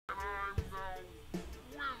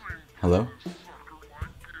Hello?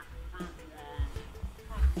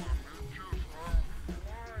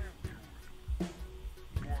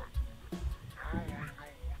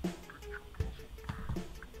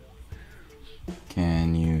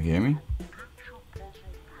 Can you hear me?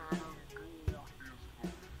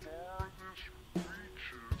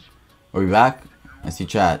 Are we back? I see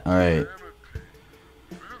chat. Alright.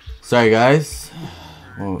 Sorry guys.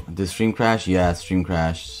 Whoa, did stream crash? Yeah, stream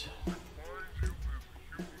crashed.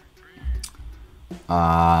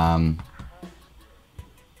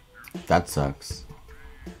 That sucks.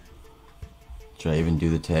 Should I even do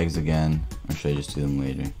the tags again? Or should I just do them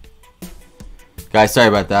later? Guys, sorry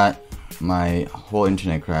about that. My whole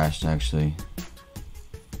internet crashed actually.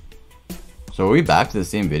 So are we back to the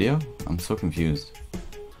same video? I'm so confused.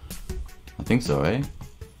 I think so, right?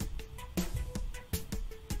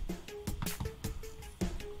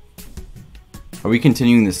 Are we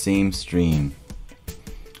continuing the same stream?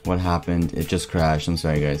 What happened? It just crashed. I'm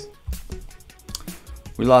sorry, guys.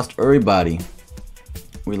 We lost everybody.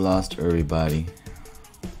 We lost everybody.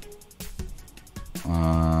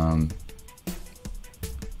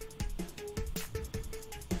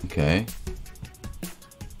 Okay.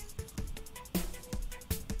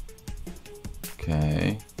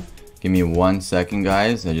 Okay. Give me 1 second,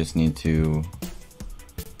 guys. I just need to...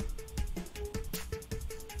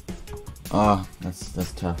 Oh,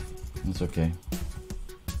 that's tough. It's okay.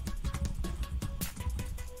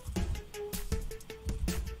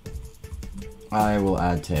 I will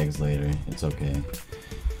add tags later. It's okay.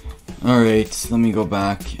 Alright, let me go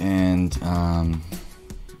back and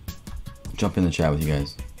jump in the chat with you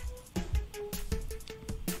guys.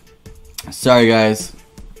 Sorry guys.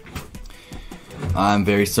 I'm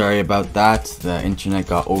very sorry about that. The internet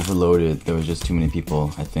got overloaded. There was just too many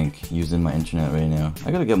people, I think, using my internet right now.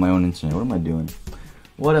 I gotta get my own internet. What am I doing?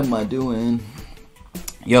 What am I doing?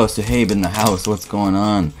 Yo, Sahib in the house. What's going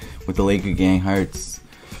on with the Laker gang hearts?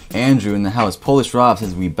 Andrew in the house. Polish Rob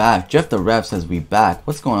says we back. Jeff the Ref says we back.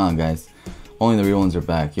 What's going on, guys? Only the real ones are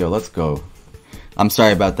back. Yo, let's go. I'm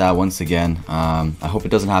sorry about that once again. I hope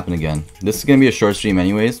it doesn't happen again. This is gonna be a short stream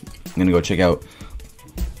anyways. I'm gonna go check out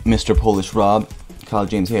Mr. Polish Rob. Kyle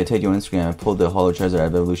James, hey, I tagged you on Instagram. I pulled the Holo Charizard out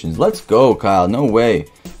of Evolutions. Let's go, Kyle. No way.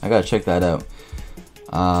 I gotta check that out.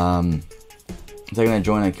 The second I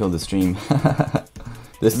joined, I killed the stream.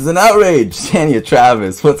 This is an outrage. Tanya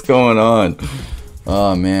Travis, what's going on?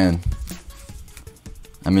 Oh man,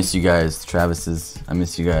 I miss you guys, Travis's. I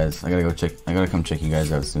miss you guys. I gotta come check you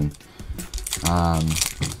guys out soon.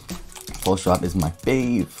 Full shop is my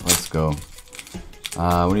fave. Let's go.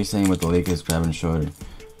 What are you saying with the Lakers grabbing shorter?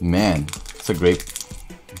 Man, it's a great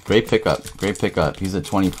pickup. Great pickup. He's a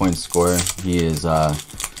 20-point scorer. He is a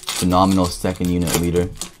phenomenal second unit leader.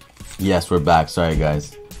 Yes, we're back. Sorry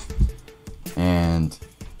guys. And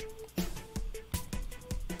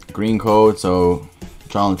green code, so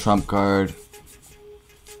draw on the trump card.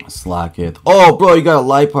 Slack it. Oh, bro, you got a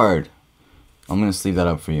Lipard. I'm gonna sleeve that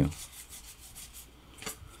up for you.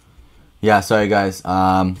 Yeah, sorry guys.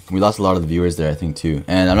 We lost a lot of the viewers there, I think too.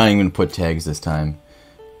 And I'm not even gonna put tags this time.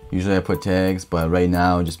 Usually I put tags, but right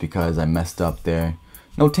now, just because I messed up there.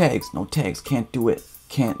 No tags, no tags. Can't do it.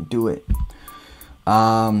 Can't do it.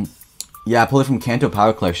 Yeah, I pulled it from Kanto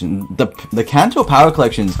Power Collection. The Kanto Power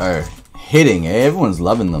Collections are hitting, eh? Everyone's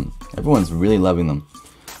loving them. Everyone's really loving them.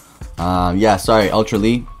 Yeah, sorry, Ultra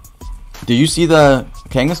Lee. Did you see the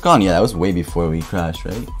Kangaskhan? Yeah, that was way before we crashed,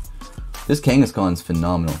 right? This Kangaskhan's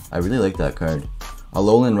phenomenal. I really like that card.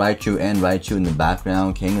 Alolan Raichu and Raichu in the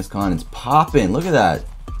background. Kangaskhan is popping. Look at that.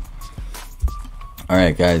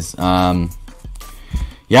 Alright, guys.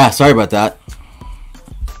 Yeah, sorry about that.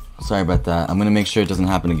 Sorry about that. I'm gonna make sure it doesn't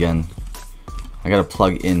happen again. I gotta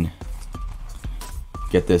plug in.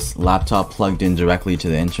 Get this laptop plugged in directly to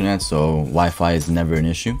the internet, so Wi-Fi is never an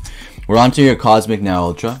issue. We're on to your Cosmic now,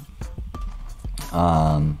 Ultra.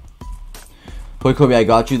 Boy Kobe, I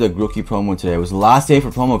got you the Grookey promo today. It was the last day for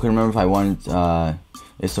promo. Couldn't remember if I wanted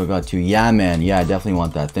it, so got to. Yeah, man. Yeah, I definitely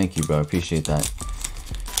want that. Thank you, bro. I appreciate that.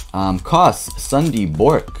 Cost Sunday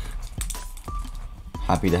Bork.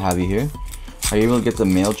 Happy to have you here. Are you able to get the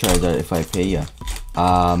mail Charizard if I pay you?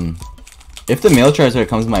 If the mail Charizard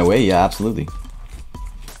comes my way, yeah, absolutely.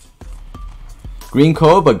 Green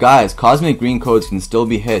code, but guys, Cosmic green codes can still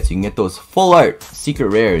be hits. You can get those full art secret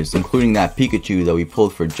rares, including that Pikachu that we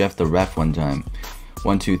pulled for Jeff the Ref one time.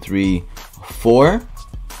 1, 2, 3, 4.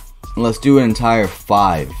 Let's do an entire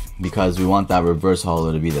 5 because we want that reverse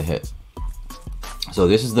holo to be the hit. So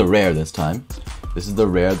this is the rare this time. This is the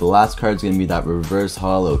rare. The last card is gonna be that reverse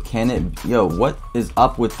holo. Can it? Yo, what is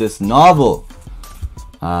up with this novel?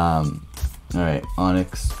 All right,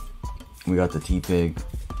 Onyx. We got the T-Pig.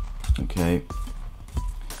 Okay.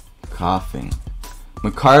 Coughing.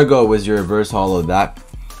 Macargo was your reverse holo that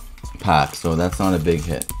pack, so that's not a big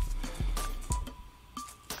hit.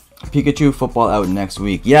 Pikachu football out next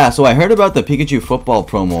week. Yeah, so I heard about the Pikachu football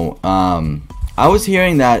promo. I was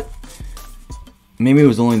hearing that maybe it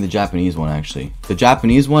was only the Japanese one, actually. The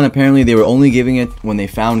Japanese one, apparently they were only giving it when they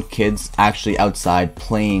found kids actually outside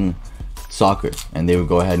playing soccer, and they would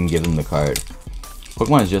go ahead and give them the card.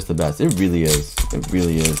 Pokemon is just the best. It really is. It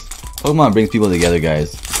really is. Pokemon brings people together,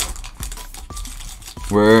 guys.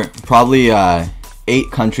 We're probably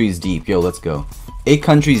 8 countries deep. Yo, let's go. 8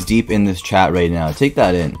 countries deep in this chat right now. Take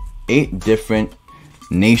that in. 8 different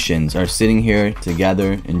nations are sitting here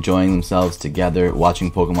together, enjoying themselves together,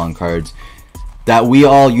 watching Pokemon cards that we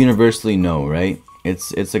all universally know, right?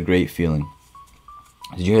 It's a great feeling.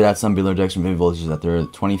 Did you hear that? Some below decks from Vivid Voltages that there are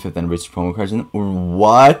 25th anniversary promo cards in them?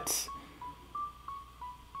 What?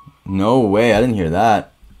 No way, I didn't hear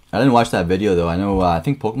that. I didn't watch that video though. I know, I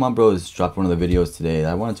think Pokemon Bros dropped one of the videos today.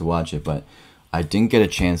 I wanted to watch it, but I didn't get a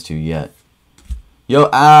chance to yet. Yo,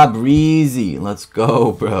 Breezy, let's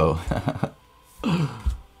go, bro.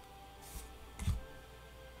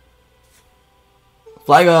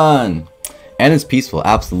 Flygon! And it's peaceful,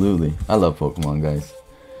 absolutely. I love Pokemon, guys.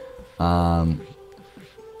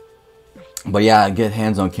 But yeah, get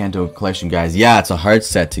hands on Kanto collection, guys. Yeah, it's a hard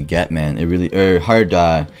set to get, man. It really, hard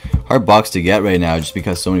box to get right now, just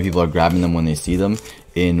because so many people are grabbing them when they see them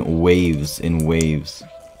in waves,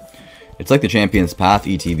 It's like the Champions Path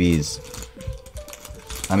ETBs.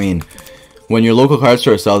 I mean, when your local card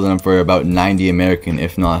store sells them for about 90 American,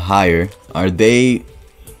 if not higher, are they,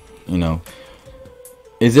 you know,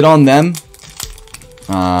 is it on them?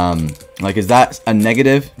 Like, is that a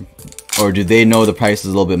negative? Or do they know the price is a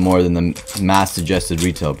little bit more than the mass suggested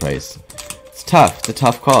retail price? It's tough. It's a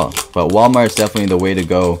tough call. But Walmart's definitely the way to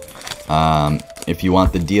go if you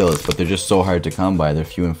want the deals. But they're just so hard to come by. They're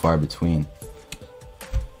few and far between.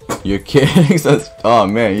 You're kidding? Oh,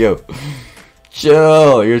 man. Yo.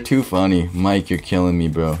 Chill. You're too funny. Mike, you're killing me,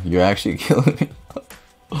 bro. You're actually killing me.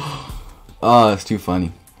 Oh, it's too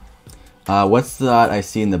funny. What's that I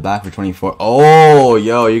see in the back for 24? Oh,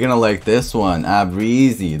 yo, you're gonna like this one.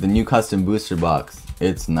 Breezy, the new custom booster box.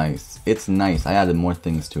 It's nice. It's nice. I added more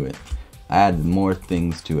things to it.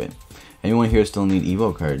 Anyone here still need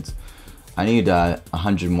Evo cards? I need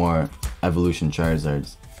 100 more evolution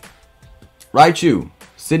Charizards. Raichu.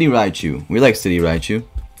 City Raichu. We like City Raichu.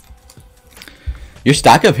 Your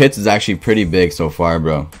stack of hits is actually pretty big so far,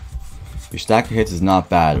 bro. Your stack of hits is not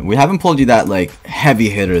bad. We haven't pulled you that, like, heavy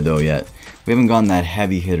hitter, though, yet. We haven't gotten that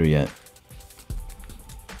heavy hitter yet.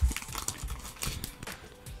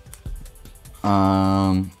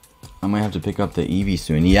 I might have to pick up the Eevee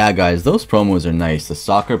soon. Yeah, guys, those promos are nice. The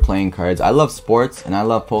soccer playing cards. I love sports, and I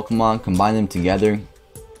love Pokemon. Combine them together.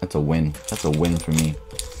 That's a win. That's a win for me.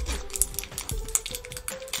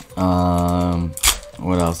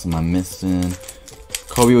 What else am I missing?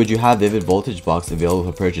 Kobe, would you have Vivid Voltage box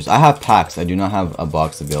available for purchase? I have packs. I do not have a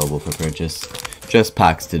box available for purchase. Just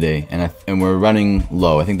packs today, and we're running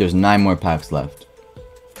low. I think there's 9 more packs left.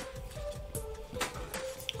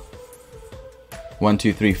 1,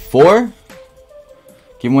 2, 3, 4.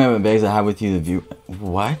 Give away my bags I have with you. The view.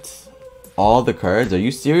 What? All the cards? Are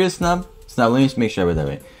you serious, Snub? Snub, let me just make sure I read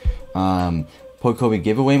that right. Kobe,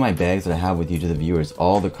 give away my bags that I have with you to the viewers.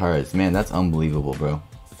 All the cards. Man, that's unbelievable, bro.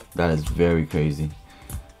 That is very crazy.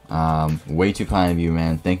 Way too kind of you,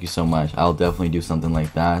 man. Thank you so much. I'll definitely do something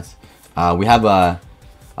like that. We have a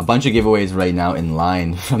bunch of giveaways right now in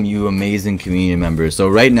line from you amazing community members. So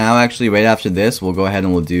right now, actually, right after this, we'll go ahead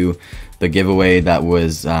and we'll do the giveaway that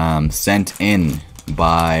was sent in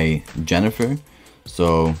by Jennifer.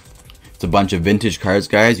 So it's a bunch of vintage cards,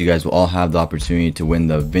 guys. You guys will all have the opportunity to win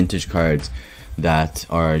the vintage cards that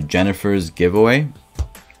are Jennifer's giveaway.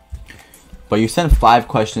 But you sent 5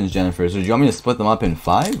 questions, Jennifer. So do you want me to split them up in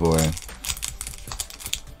 5 or?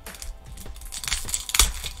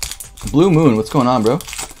 Blue Moon, what's going on, bro?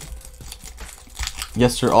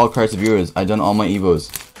 Yes, sir. All cards of yours. I done all my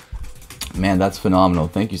Evos. Man, that's phenomenal.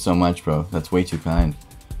 Thank you so much, bro. That's way too kind.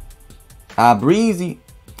 Breezy.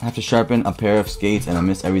 I have to sharpen a pair of skates, and I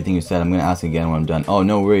missed everything you said. I'm gonna ask again when I'm done. Oh,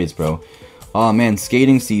 no worries, bro. Oh man,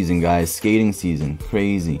 skating season, guys. Skating season.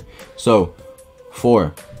 Crazy. So,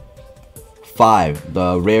 4. 5.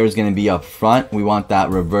 The rare is going to be up front. We want that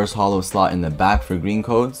reverse holo slot in the back for green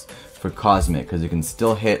codes for Cosmic, because you can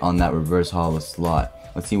still hit on that reverse holo slot.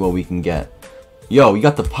 Let's see what we can get. Yo, you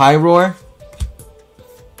got the Pyroar.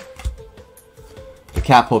 The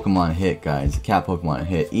cat Pokemon hit, guys. The cat Pokemon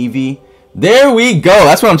hit. Eevee. There we go.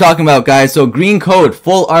 That's what I'm talking about, guys. So green code,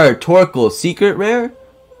 full art, Torkoal, secret rare.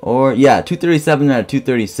 Or, yeah, 237 out of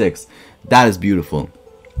 236. That is beautiful.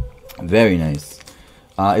 Very nice.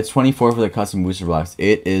 It's $24 for the custom booster box.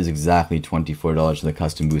 It is exactly $24 for the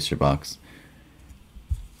custom booster box.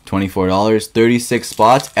 $24, 36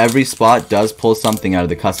 spots. Every spot does pull something out of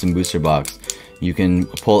the custom booster box. You can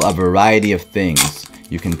pull a variety of things.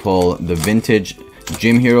 You can pull the vintage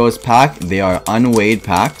Gym Heroes pack. They are unweighed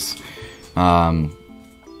packs.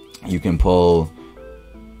 You can pull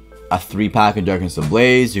a 3-pack of Darkness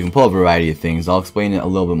Ablaze. You can pull a variety of things. I'll explain it a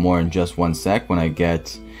little bit more in just one sec when I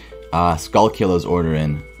get Skullkilla's order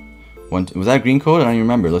in. Was that a green code? I don't even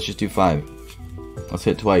remember. Let's just do 5. Let's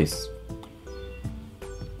hit twice.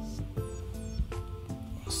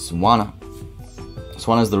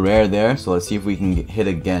 Swana's the rare there, so let's see if we can hit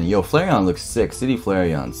again. Yo, Flareon looks sick. City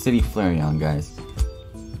Flareon, guys.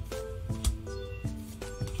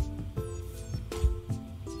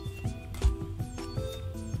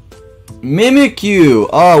 Mimikyu!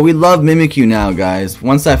 Oh, we love Mimikyu now, guys.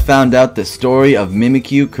 Once I found out the story of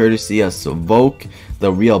Mimikyu, courtesy of Savok,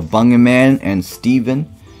 the real Bungaman, and Steven,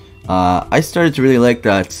 I started to really like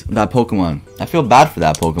that Pokemon. I feel bad for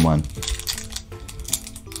that Pokemon.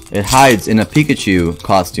 It hides in a Pikachu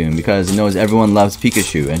costume because it knows everyone loves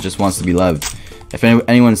Pikachu and just wants to be loved. If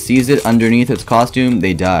anyone sees it underneath its costume,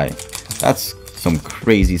 they die. That's some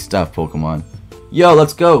crazy stuff, Pokemon. Yo,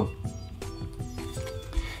 let's go!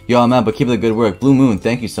 Yo, man, but keep up the good work. Blue Moon,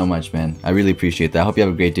 thank you so much, man. I really appreciate that. I hope you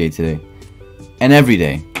have a great day today. And every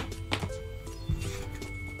day.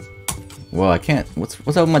 Whoa, I can't. What's up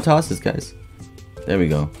with my tosses, guys? There we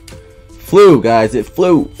go. Flew, guys. It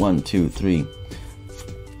flew. 1, 2, 3.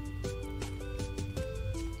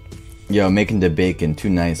 Yo, making the bacon. Too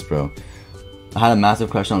nice, bro. I had a massive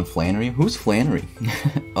crush on Flannery. Who's Flannery?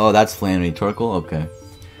 Oh, that's Flannery. Torkoal? Okay.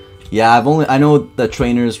 Yeah, I know the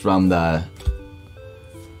trainers from the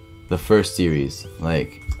first series.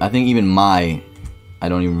 Like, I think even I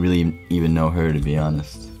don't even really know her, to be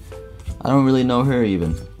honest. I don't really know her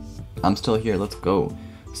even. I'm still here. Let's go.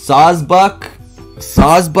 Sawsbuck?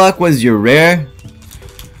 Sawsbuck was your rare?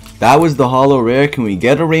 That was the holo rare. Can we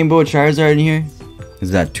get a Rainbow Charizard in here? Is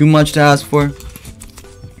that too much to ask for?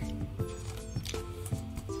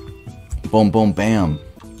 Boom, boom, bam.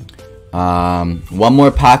 One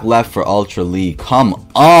more pack left for Ultra Lee. Come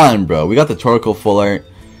on, bro. We got the Torkoal full art.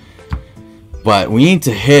 But we need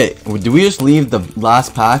to hit. Did we just leave the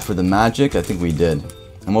last pack for the Magic? I think we did.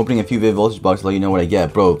 I'm opening a few Vivid Voltage boxes to let you know what I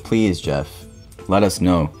get. Bro, please, Jeff. Let us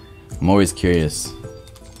know. I'm always curious.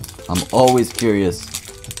 I'm always curious.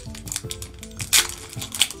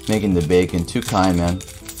 Making the bacon. Too kind, man.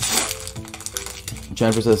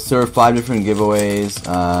 Jennifer says, sir, 5 different giveaways.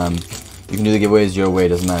 You can do the giveaways your way.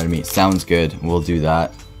 Doesn't matter to me. Sounds good. We'll do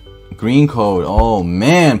that. Green code. Oh,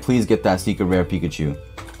 man. Please get that secret rare Pikachu.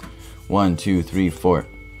 1, 2, 3, 4,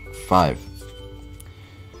 5.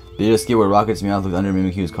 They just get where Rocket's Meowth looked under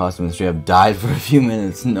Mimikyu's costume and straight up died for a few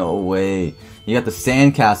minutes. No way. You got the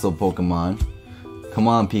Sandcastle Pokemon. Come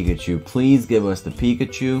on, Pikachu. Please give us the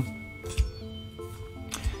Pikachu.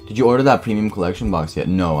 Did you order that premium collection box yet?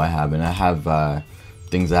 No, I haven't. I have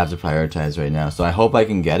things I have to prioritize right now. So I hope I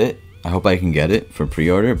can get it. I hope I can get it for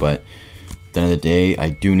pre-order, but at the end of the day, I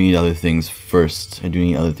do need other things first.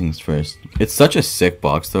 It's such a sick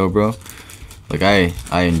box though, bro. Like, I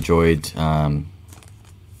enjoyed, I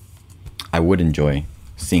would enjoy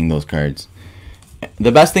seeing those cards.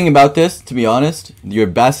 The best thing about this, to be honest, your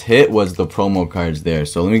best hit was the promo cards there.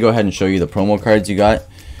 So let me go ahead and show you the promo cards you got,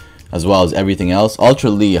 as well as everything else. Ultra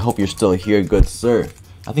Lee, I hope you're still here, good sir.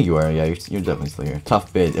 I think you are, yeah, you're definitely still here.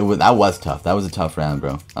 Tough bid. That was tough. That was a tough round,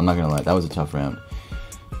 bro. I'm not gonna lie, that was a tough round.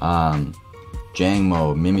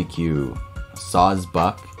 Jangmo, Mimikyu,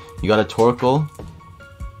 Sawsbuck. You got a Torkoal,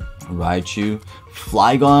 Raichu,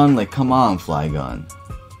 Flygon. Like, come on, Flygon.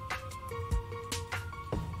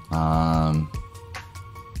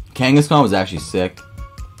 Kangaskhan was actually sick.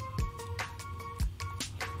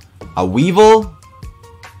 A Weevil.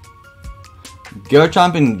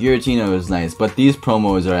 Garchomp and Giratina was nice, but these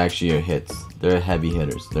promos are actually your hits. They're heavy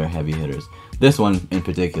hitters. This one in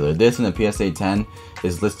particular, this in the PSA 10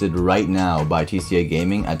 is listed right now by TCA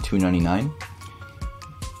Gaming at $2.99.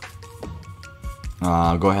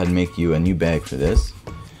 I'll go ahead and make you a new bag for this.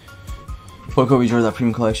 Poco rejoined that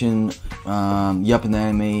premium collection. Yup, and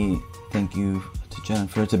then thank you to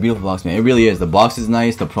Jennifer. It's a beautiful box, man. It really is. The box is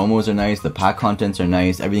nice, the promos are nice, the pack contents are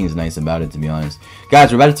nice, everything is nice about it, to be honest.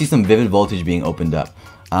 Guys, we're about to see some Vivid Voltage being opened up.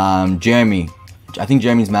 Jeremy. I think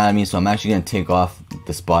Jeremy's mad at me, so I'm actually going to take off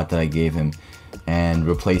the spot that I gave him and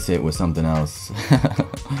replace it with something else.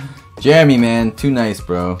 Jeremy, man, too nice,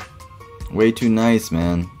 bro. Way too nice,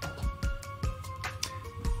 man.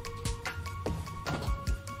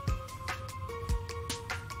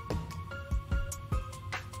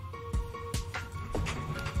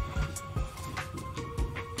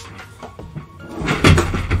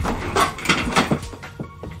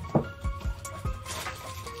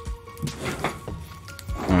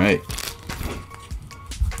 Alright.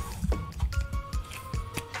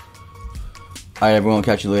 Alright, everyone, will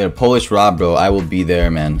catch you later. Polish Rob, bro. I will be there,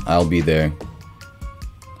 man. I'll be there.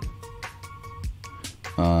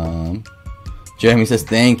 Jeremy says,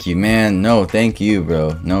 thank you, man. No, thank you,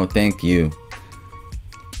 bro. No, thank you.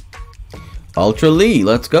 Ultra Lee,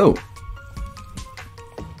 let's go.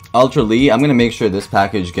 Ultra Lee, I'm going to make sure this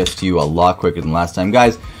package gets to you a lot quicker than last time.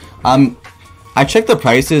 Guys, I checked the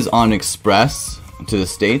prices on Express to the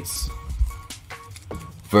States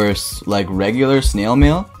versus, like, regular snail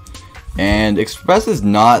mail. And Express is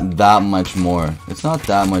not that much more. It's not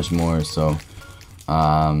that much more, so...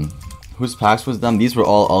 whose packs was them? These were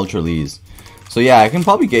all Ultra Lees. So yeah, I can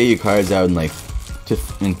probably get you cards out in like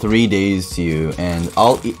in 3 days to you, and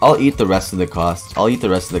I'll eat the rest of the cost. I'll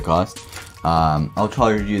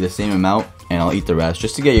charge you the same amount, and I'll eat the rest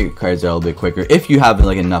just to get your cards out a little bit quicker. If you have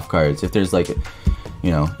like enough cards, if there's like,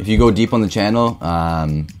 you know, if you go deep on the channel,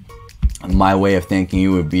 my way of thanking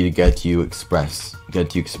you would be to get you Express.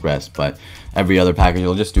 But every other package,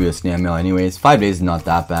 I'll just do a snail mail anyways. 5 days is not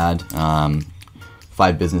that bad.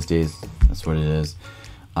 5 business days. That's what it is.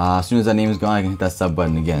 As soon as that name is gone, I can hit that sub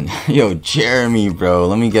button again. Yo, Jeremy, bro.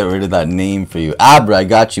 Let me get rid of that name for you. Abra, I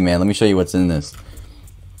got you, man. Let me show you what's in this.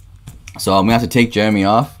 So I'm going to have to take Jeremy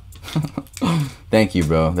off. Thank you,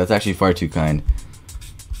 bro. That's actually far too kind.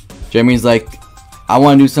 Jeremy's like, I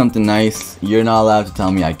want to do something nice. You're not allowed to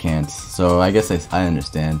tell me I can't. So I guess I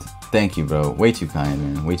understand. Thank you, bro. Way too kind,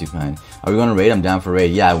 man. Way too kind. Are we going to raid? I'm down for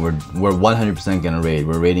raid. Yeah, we're 100% going to raid.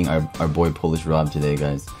 We're raiding our boy Polish Rob today,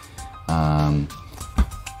 guys.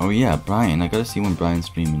 Oh yeah, Brian. I gotta see when Brian's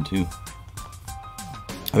streaming too.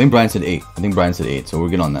 I think Brian said 8. So we're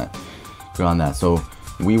good on that. So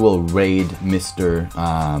we will raid Mr.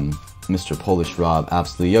 Polish Rob.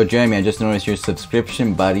 Absolutely. Yo, Jeremy, I just noticed your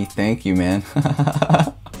subscription, buddy. Thank you, man.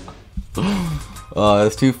 Oh,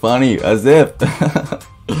 that's too funny. As if.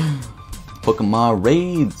 Pokemon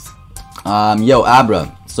raids. Yo,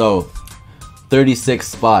 Abra. So 36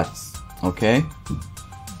 spots. Okay.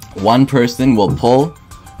 One person will pull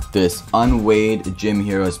this Unweighed Gym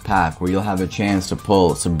Heroes pack, where you'll have a chance to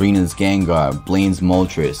pull Sabrina's Gengar, Blaine's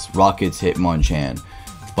Moltres, Rocket's Hitmonchan,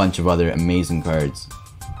 a bunch of other amazing cards.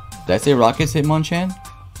 Did I say Rocket's Hitmonchan?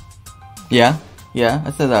 Yeah,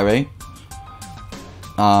 I said that right.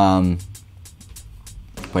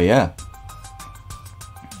 But yeah,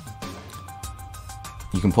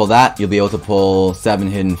 you can pull that. You'll be able to pull 7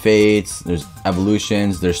 Hidden Fates. There's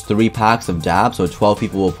evolutions. There's 3 packs of Dab, so 12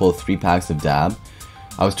 people will pull 3 packs of Dab.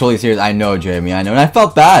 I was totally serious. I know, Jeremy. I know. And I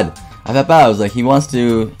felt bad. I was like, he wants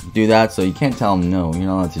to do that, so you can't tell him no. You're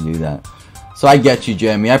not allowed to do that. So I get you,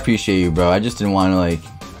 Jeremy. I appreciate you, bro. I just didn't want to, like...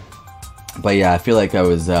 But yeah, I feel like I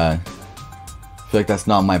was, I feel like that's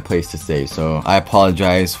not my place to say. So I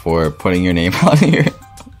apologize for putting your name on here.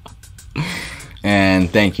 And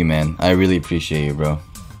thank you, man. I really appreciate you, bro.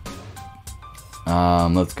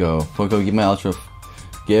 Let's go. Poco,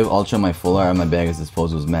 give Ultra my full art on my bag as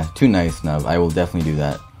disposal was meh. Too nice, Nub. I will definitely do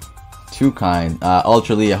that. Too kind.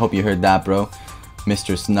 Ultra Lee, I hope you heard that, bro.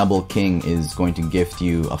 Mr. Snubble King is going to gift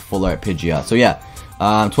you a full art Pidgeot. So yeah,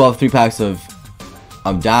 12 3-packs of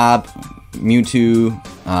Dab, Mewtwo,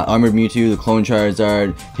 Armored Mewtwo, the Clone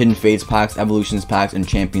Charizard, Hidden Fates packs, Evolutions packs, and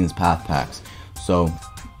Champions Path packs. So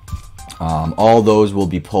all those will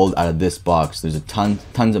be pulled out of this box. There's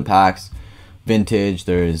tons of packs, vintage.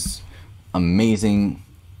 There's amazing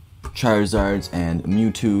Charizards and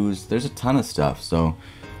Mewtwo's. There's a ton of stuff. So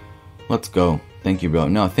let's go. Thank you, bro.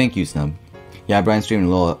 No, thank you, Snub. Yeah, Brian's streaming a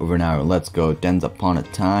little over an hour. Let's go. Dens upon a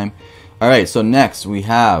time. All right. So next we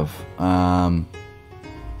have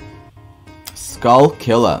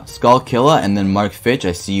Skullkilla, and then Mark Fitch.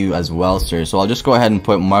 I see you as well, sir. So I'll just go ahead and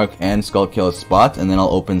put Mark and Skullkilla's spots, and then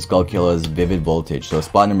I'll open Skullkilla's Vivid Voltage. So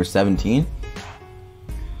spot number 17.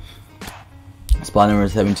 Spot number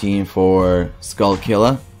 17 for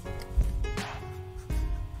Skullkilla.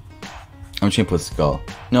 I'm just gonna put Skull.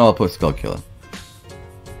 No, I'll put Skullkilla.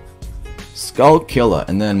 Skullkilla,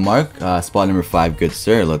 and then Mark, spot number 5. Good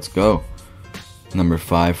sir. Let's go. Number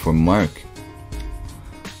 5 for Mark.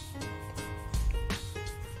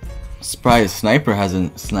 Surprised Sniper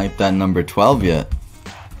hasn't sniped that number 12 yet.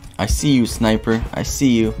 I see you, Sniper. I see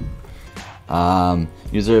you.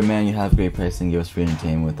 User, man, you have great pricing. Give us free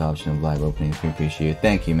entertainment with the option of live openings. We appreciate it.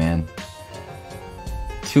 Thank you, man.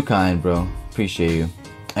 Too kind, bro. Appreciate you.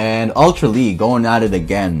 And Ultra Lee going at it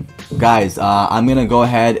again. Guys, I'm gonna go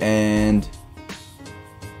ahead and...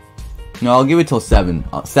 No, I'll give it till 7.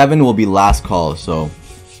 7 will be last call, so...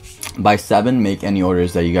 By 7, make any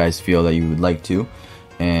orders that you guys feel that you would like to.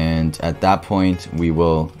 And at that point, we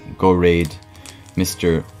will go raid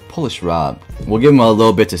Mr. Polish Rob. We'll give him a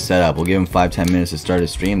little bit to set up. We'll give him 5-10 minutes to start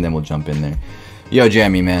his stream, then we'll jump in there. Yo,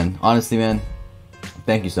 Jeremy, man. Honestly, man,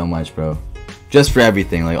 thank you so much, bro. Just for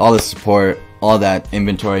everything, like all the support, all that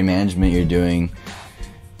inventory management you're doing.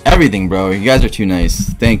 Everything, bro. You guys are too nice.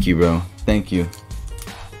 Thank you, bro. Thank you.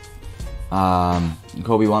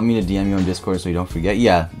 Kobe, want me to DM you on Discord so you don't forget?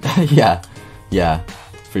 Yeah. yeah,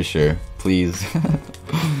 for sure. Please.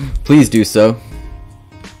 Please do so.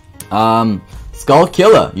 Skull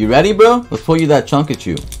Killer, you ready, bro? Let's pull you that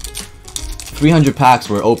Chunkachu. 300 packs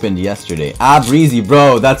were opened yesterday. Breezy,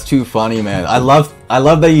 bro, that's too funny, man. I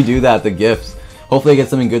love that you do that, the gifts. Hopefully I get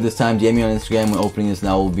something good this time. DM me on Instagram when opening this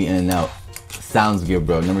now. We'll be in and out. Sounds good,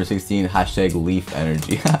 bro. Number 16, hashtag Leaf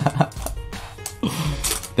Energy.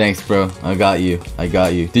 Thanks, bro. I got you. I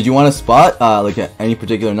got you. Did you want a spot? Like any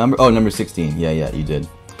particular number? Oh, number 16. Yeah, you did.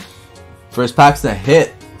 First pack's a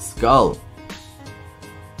hit. Skull.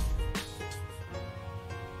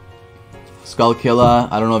 Skull Killer.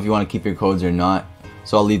 I don't know if you want to keep your codes or not,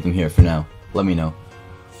 so I'll leave them here for now. Let me know.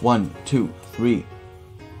 1, 2, 3.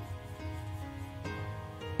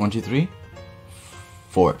 1, 2, 3.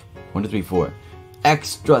 4. 1, 2, 3, 4.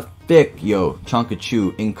 Extra thick, yo.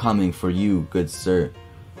 Chunkachu incoming for you, good sir.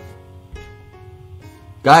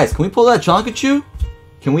 Guys, can we pull that Chunkachu?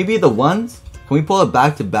 Can we be the ones? Can we pull it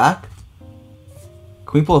back to back?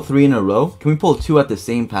 Can we pull 3 in a row? Can we pull 2 at the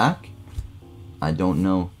same pack? I don't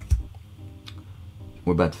know.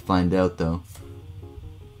 We're about to find out though.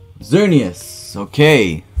 Xerneas.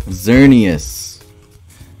 Okay. Xerneas.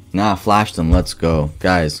 Nah, flash them. Let's go.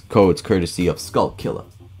 Guys, codes courtesy of Skull Killer.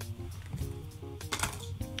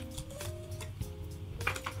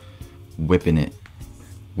 Whipping it.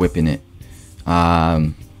 Whipping it.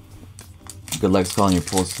 Good luck calling your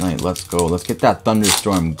pulse tonight. Let's go. Let's get that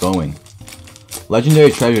thunderstorm going.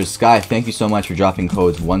 Legendary Treasure Sky, thank you so much for dropping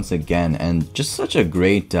codes once again. And just such a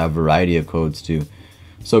great variety of codes too.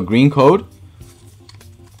 So green code.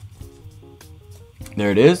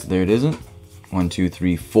 There it is. There it isn't. 1, 2,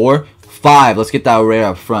 3, 4, 5. Let's get that rare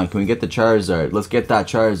up front. Can we get the Charizard? Let's get that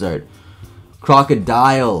Charizard.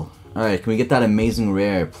 Crocodile. Alright, can we get that amazing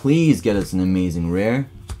rare? Please get us an amazing rare.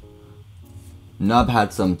 Nub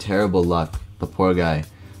had some terrible luck, the poor guy.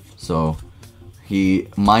 So, he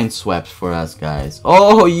mind swept for us, guys.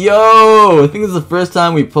 Oh, yo! I think this is the first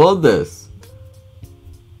time we pulled this.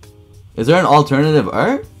 Is there an alternative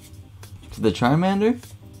art to the Charmander?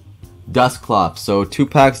 Dusclops. So, 2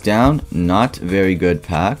 packs down. Not very good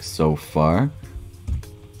packs so far.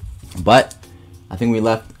 But, I think we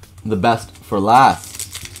left the best for last.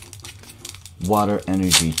 Water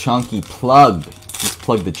Energy. Chunky plug. Just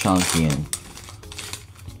plug the Chunky in.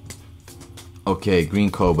 Okay,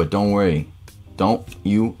 green code, but don't worry. Don't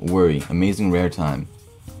you worry. Amazing rare time.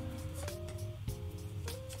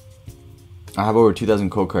 I have over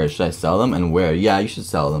 2,000 code cards. Should I sell them and where? Yeah, you should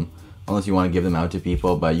sell them. Unless you want to give them out to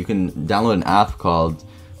people. But you can download an app called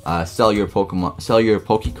Sell Your Poke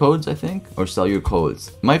Codes, I think. Or Sell Your Codes.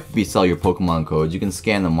 It might be Sell Your Pokemon Codes. You can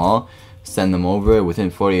scan them all. Send them over.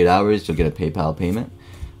 Within 48 hours, you'll get a PayPal payment.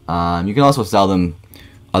 You can also sell them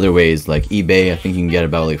other ways, like eBay. I think you can get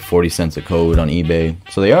about like 40 cents a code on eBay.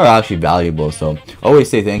 So they are actually valuable. So always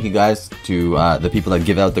say thank you guys to the people that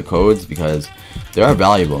give out the codes because they are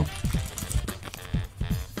valuable.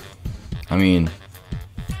 I mean,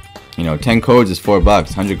 you know, 10 codes is $4,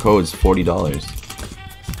 100 codes $40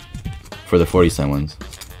 for the 40-cent ones.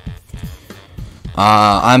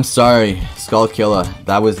 I'm sorry, Skull Killer.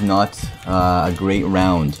 That was not a great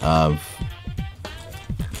round of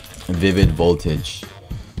Vivid Voltage.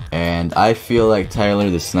 And I feel like Tyler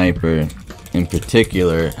the Sniper in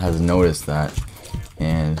particular has noticed that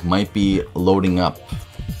and might be loading up.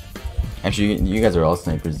 Actually, you guys are all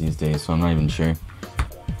snipers these days, so I'm not even sure.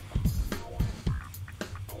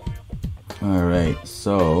 Alright,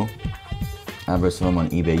 so I'll sell them on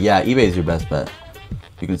eBay. Yeah, eBay is your best bet.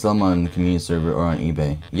 You can sell them on the community server or on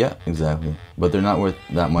eBay. Yeah, exactly. But they're not worth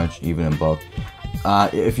that much even in bulk.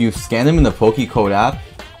 If you scan them in the PokeCode app,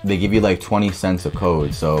 they give you like 20 cents a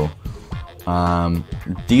code, so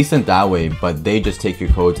decent that way, but they just take your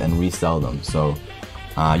codes and resell them, so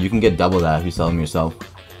you can get double that if you sell them yourself.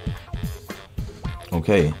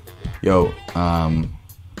 Okay, yo,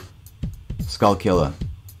 Skull Killer,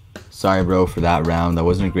 sorry bro for that round. That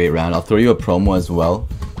wasn't a great round. I'll throw you a promo as well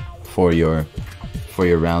for your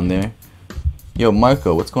round there. Yo,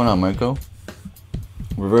 Marco, what's going on, Marco?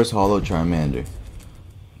 Reverse Hollow Charmander.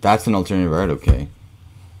 That's an alternative art, okay.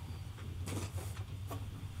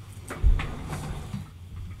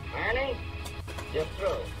 You're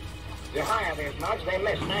through. You hire these mugs, they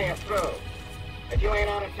miss, now you're through. If you ain't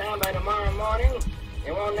out of town by tomorrow morning,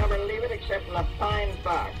 you won't never leave it except in a pine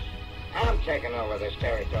box. taking over this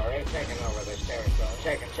territory. Taking over this territory.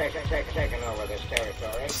 Taking over this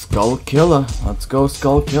territory. Skull Killer. Let's go,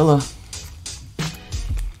 Skull Killer.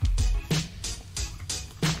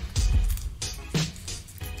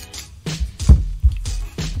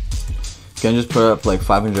 Can just put up like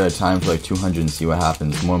 500 at a time for like 200 and see what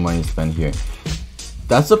happens. More money to spend here.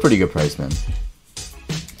 That's a pretty good price, man.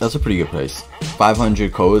 That's a pretty good price.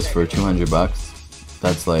 500 codes for 200 bucks.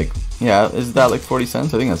 That's like, yeah, is that like 40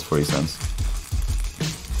 cents? I think that's 40 cents.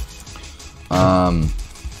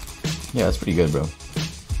 Yeah, that's pretty good, bro.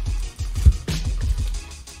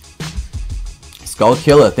 Skull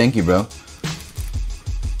Killer, thank you, bro.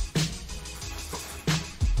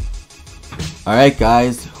 Alright,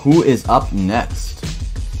 guys, who is up next?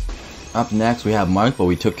 Up next, we have Mark, but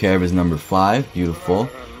we took care of his number 5. Beautiful.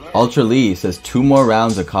 Ultra Lee says 2 more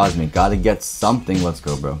rounds of Cosmic. Gotta get something. Let's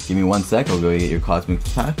go, bro. Give me 1 sec. I'll go get your Cosmic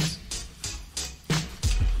packs.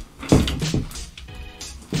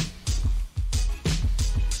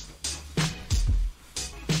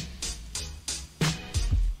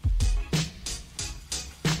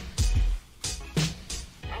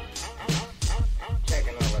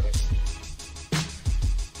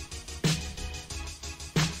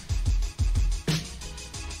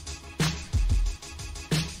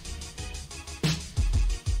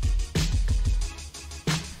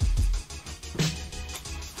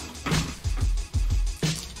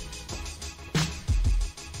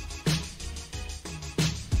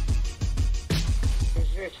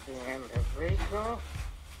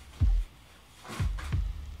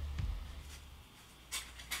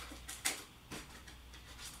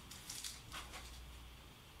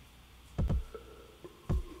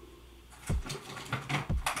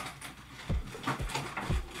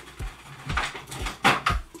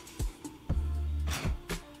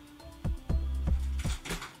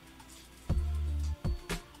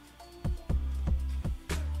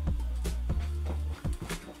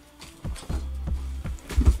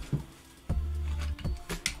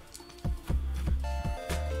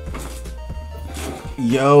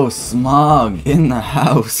 Yo, Smog in the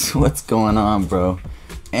house. What's going on, bro?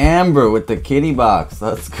 Amber with the kitty box.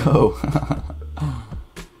 Let's go.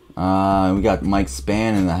 We got Mike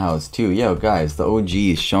Span in the house too. Yo, guys, the OG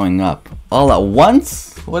is showing up all at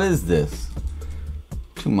once. What is this?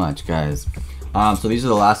 Too much, guys. So these are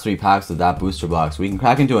the last 3 packs of that booster box. We can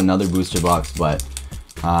crack into another booster box, but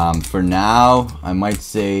for now, I might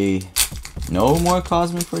say no more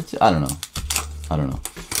Cosmic for it. I don't know.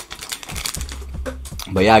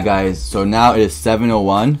 But yeah, guys, so now it is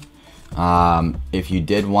 7:01. If you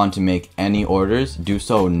did want to make any orders, do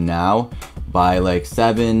so now. By like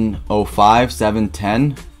 7:05,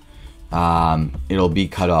 7:10, it'll be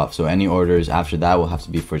cut off. So any orders after that will have to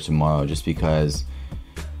be for tomorrow, just because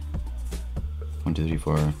 1, 2, 3,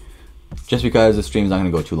 4. Just because the stream's not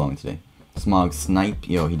gonna go too long today. Smog snipe.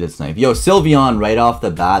 Yo, he did snipe. Yo, Sylveon right off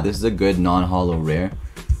the bat. This is a good non-holo rare.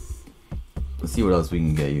 Let's see what else we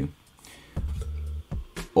can get you.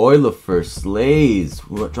 Oilifer Slays.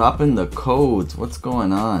 We're dropping the codes. What's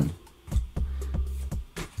going on?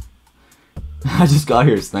 I just got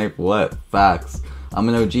here. Snipe what? Facts. I'm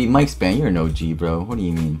an OG. Mike Span, you're an OG, bro. What do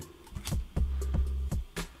you mean?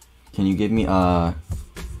 Can you give me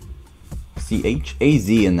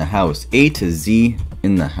C-H-A-Z in the house. A to Z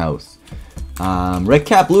in the house. Red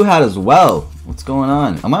Cap Blue Hat as well. What's going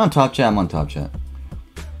on? Am I on top chat? I'm on top chat.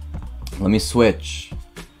 Let me switch.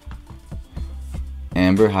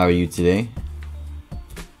 Amber, how are you today?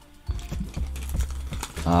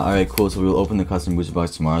 Alright, cool. So we'll open the custom booster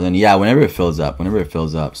box tomorrow. Then, yeah, whenever it fills up.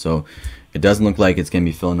 So it doesn't look like it's going to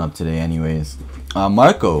be filling up today anyways.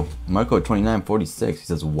 Marco 2946. He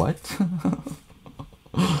says, what?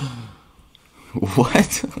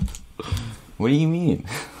 What? What do you mean?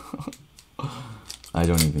 I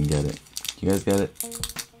don't even get it. Do you guys get it?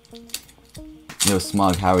 Yo,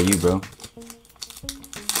 Smog, how are you, bro?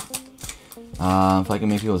 If I can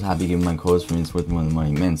make people happy, give my codes for me, it's worth more than the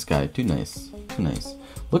money. Man, Sky, too nice. Too nice.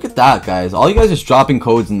 Look at that, guys. All you guys are just dropping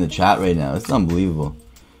codes in the chat right now. This is unbelievable.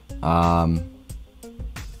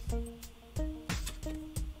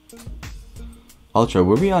 Ultra,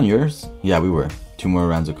 were we on yours? Yeah, we were. 2 more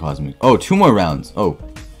rounds of Cosmic. Oh, 2 more rounds. Oh,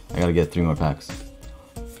 I gotta get 3 more packs.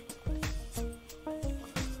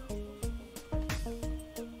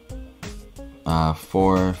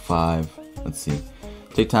 Four, 5. Let's see.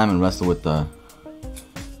 Take time and wrestle with the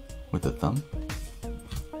thumb.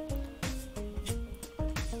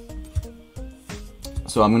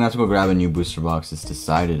 So I'm gonna have to go grab a new booster box. It's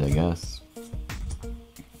decided, I guess.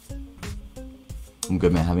 I'm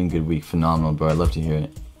good, man. Having a good week. Phenomenal, bro. I love to hear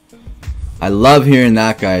it. I love hearing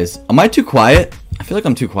that, guys. Am I too quiet? I feel like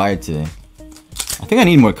I'm too quiet today. I think I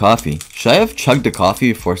need more coffee. Should I have chugged the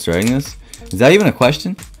coffee before starting this? Is that even a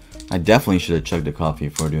question? I definitely should have chugged the coffee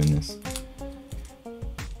before doing this.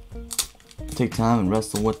 Take time and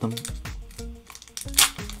wrestle with them.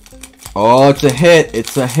 Oh, it's a hit.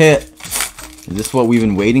 It's a hit. Is this what we've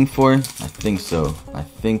been waiting for? I think so. I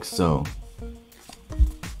think so.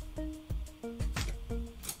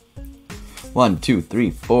 1, 2,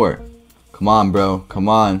 3, 4. Come on, bro. Come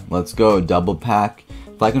on. Let's go. Double pack.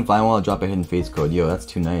 If I can find one, I'll drop a hidden face code. Yo, that's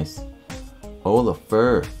too nice. Oh, the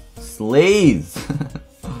fur. Slays.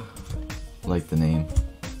 I like the name.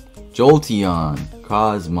 Jolteon.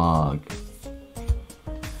 Cosmog.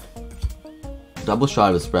 Double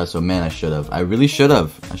shot of espresso. Man, I should have. I really should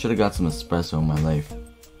have. I should have got some espresso in my life.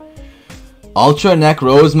 Ultra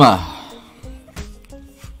Necrozma.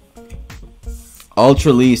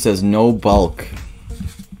 Ultra Lee says no bulk.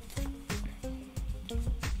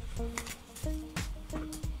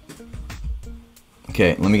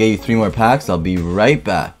 Okay, let me get you 3 more packs. I'll be right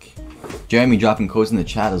back. Jeremy dropping codes in the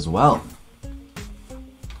chat as well.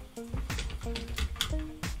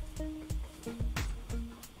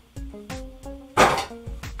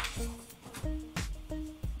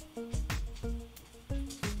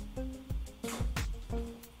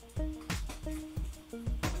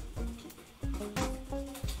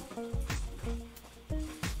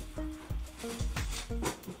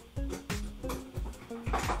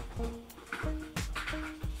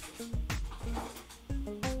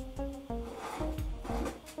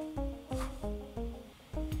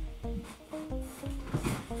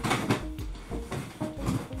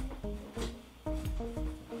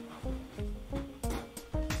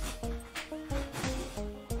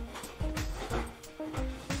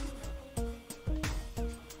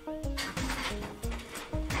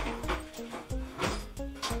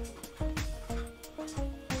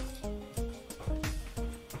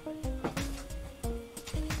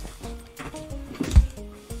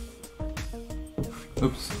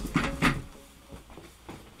 Oops.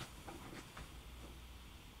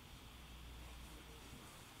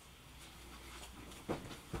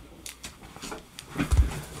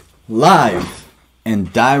 Live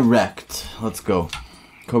and direct. Let's go.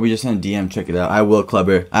 Kobe just sent a DM. Check it out. I will,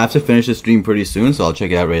 Clubber. I have to finish the stream pretty soon, so I'll check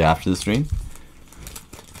it out right after the stream.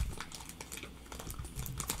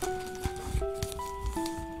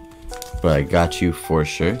 But I got you for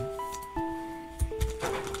sure.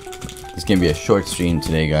 It's gonna be a short stream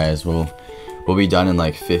today, guys. We'll be done in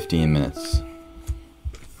like 15 minutes.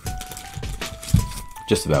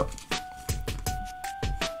 Just about.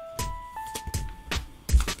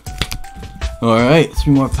 Alright,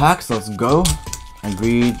 3 more packs, let's go.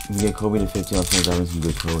 Agreed, we get Kobe to 50, I'll start having some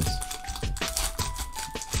good codes.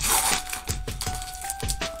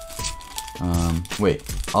 Wait,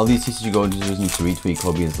 all these TCG Gold users need to retweet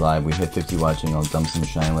Kobe is live. We hit 50 watching, I'll dump some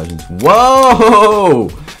Shine Legends.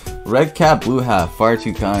 Whoa! Red Cap, Blue Half, far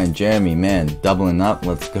too kind. Jeremy, man, doubling up,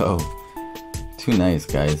 let's go. Too nice,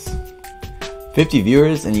 guys. 50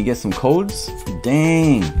 viewers and you get some codes?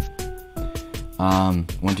 Dang. 1,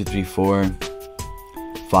 2, 3, 4,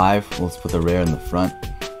 5. Let's put the rare in the front.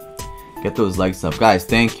 Get those likes up. Guys,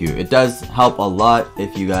 thank you. It does help a lot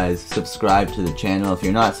if you guys subscribe to the channel. If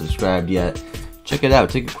you're not subscribed yet, check it out.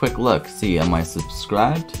 Take a quick look. See, am I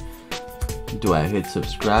subscribed? Do I hit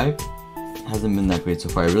subscribe? Hasn't been that great so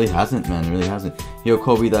far. It really hasn't, man. It really hasn't. Yo,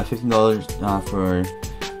 Kobe, that $15 for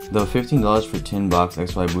the $15 for tin box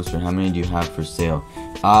XY booster. How many do you have for sale?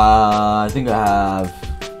 I think I have.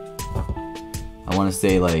 I want to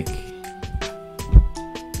say like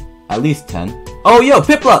at least 10. Oh, yo,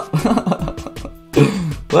 Piplup!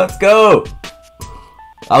 Let's go!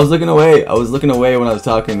 I was looking away. I was looking away when I was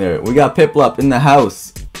talking there. We got Piplup in the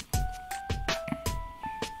house.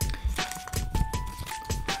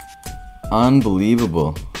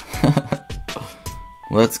 Unbelievable.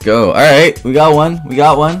 Let's go. Alright, we got one. We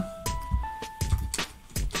got one.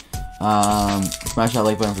 Smash that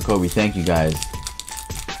like button for Kobe. Thank you, guys.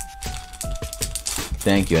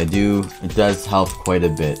 Thank you. It does help quite a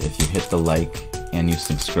bit if you hit the like and you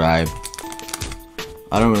subscribe.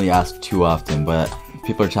 I don't really ask too often, but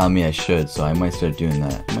people are telling me I should, so I might start doing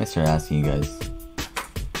that. I might start asking you guys.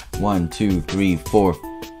 1, 2, 3, 4,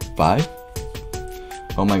 5.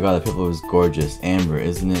 Oh my god, that purple was gorgeous. Amber,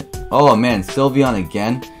 isn't it? Oh man, Sylveon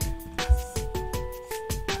again.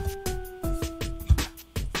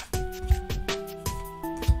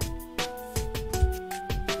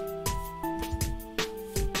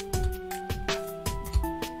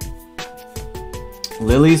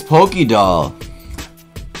 Lily's Pokédoll.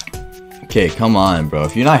 Okay, come on, bro.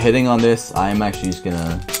 If you're not hitting on this, I'm actually just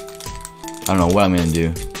gonna I don't know what I'm gonna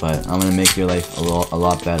do, but I'm gonna make your life a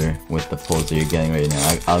lot better with the pulls that you're getting right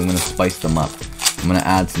now. I'm gonna spice them up. I'm gonna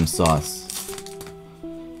add some sauce.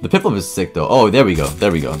 The Piplup is sick though. Oh, there we go.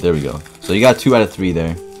 There we go. There we go. So you got 2 out of 3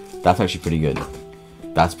 there. That's actually pretty good.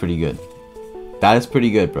 That's pretty good. That is pretty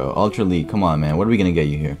good, bro. Ultra League. Come on, man. What are we gonna get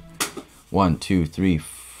you here? 1, 2, 3,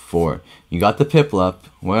 4. You got the Piplup.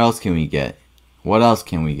 What else can we get? What else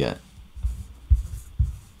can we get?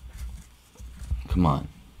 Come on.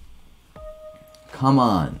 Come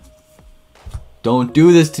on. Don't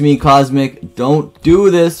do this to me, Cosmic. Don't do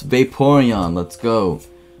this. Vaporeon. Let's go.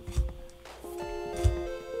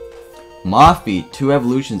 Mothbeat, 2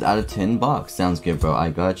 evolutions out of 10 box. Sounds good, bro.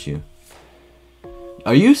 I got you.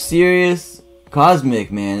 Are you serious?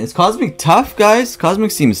 Cosmic, man. Is Cosmic tough, guys?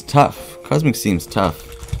 Cosmic seems tough. Cosmic seems tough.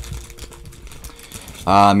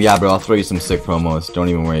 Yeah, bro. I'll throw you some sick promos. Don't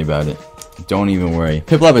even worry about it. Don't even worry.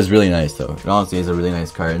 Piplup is really nice, though. It honestly is a really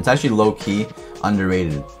nice card. It's actually low-key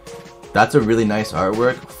underrated. That's a really nice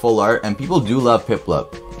artwork. Full art. And people do love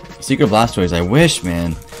Piplup. Secret Blastoise. I wish,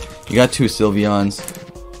 man. You got 2 Sylveons.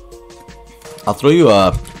 I'll throw you a...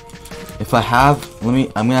 If I have... I'm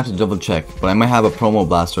gonna have to double check. But I might have a promo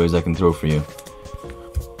Blastoise I can throw for you.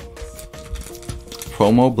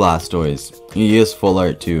 Promo Blastoise. He is full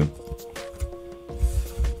art too.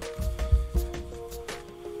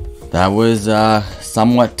 That was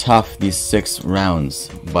somewhat tough, these 6 rounds.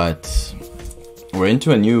 But we're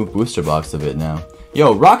into a new booster box of it now.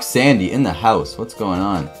 Yo, Rock Sandy in the house. What's going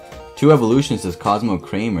on? 2 evolutions says Cosmo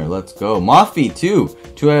Kramer. Let's go. Mothbeat too.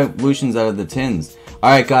 2 evolutions out of the tins.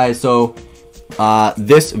 Alright guys, so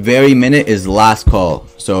this very minute is last call.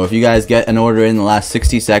 So if you guys get an order in the last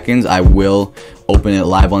 60 seconds, I will open it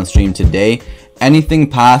live on stream today. Anything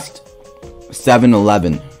past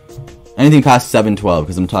 7:11. Anything past 7:12,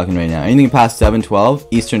 because I'm talking right now. Anything past 7:12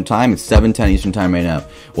 Eastern time, it's 7:10 Eastern time right now.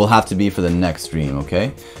 Will have to be for the next stream,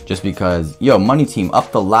 okay? Just because, yo, Money Team,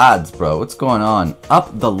 up the lads, bro. What's going on?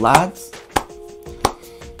 Up the lads?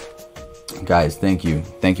 Guys, thank you.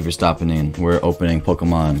 Thank you for stopping in. We're opening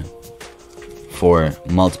Pokemon for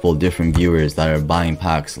multiple different viewers that are buying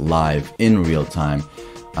packs live in real time.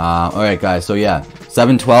 Alright guys, so yeah,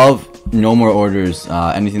 7:12, no more orders.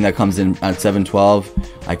 Anything that comes in at 7:12,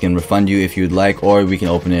 I can refund you if you'd like, or we can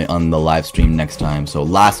open it on the live stream next time. So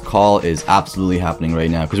last call is absolutely happening right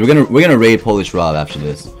now, because we're gonna raid Polish Rob after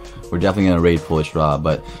this. We're definitely gonna raid Polish Rob,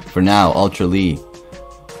 but for now, Ultra Lee,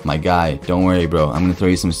 my guy, don't worry, bro. I'm gonna throw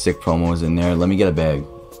you some sick promos in there. Let me get a bag.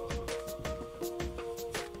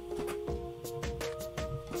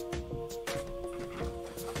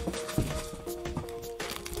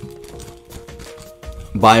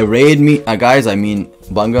 By raid me, guys, I mean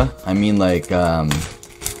Bunga. I mean like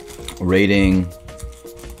raiding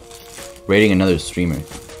another streamer.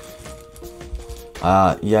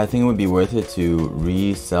 Yeah, I think it would be worth it to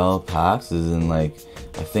resell packs. As in like,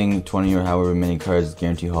 I think 20 or however many cards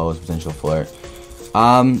guarantee hollows potential for it.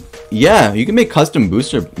 Yeah, you can make custom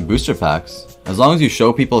booster packs as long as you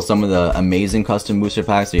show people some of the amazing custom booster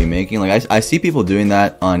packs that you're making. Like I see people doing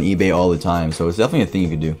that on eBay all the time, so it's definitely a thing you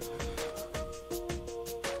could do.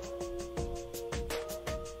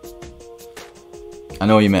 I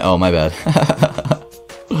know what you meant. Oh, my bad.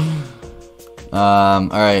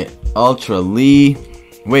 Alright. Ultra Lee.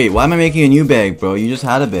 Wait, why am I making a new bag, bro? You just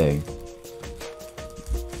had a bag.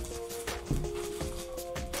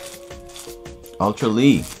 Ultra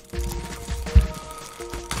Lee.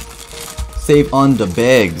 Save on the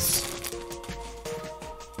bags.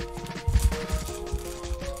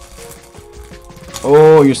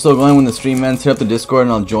 Oh, you're still going when the stream ends. Hit up the Discord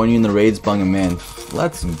and I'll join you in the raids, Bunga, man.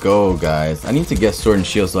 Let's go, guys. I need to get Sword and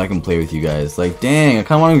Shield so I can play with you guys. Like, dang, I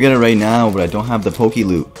kind of want to get it right now, but I don't have the Poke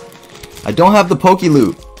Loot. I don't have the Poke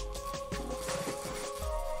Loot.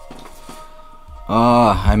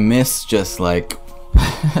 I miss just, like,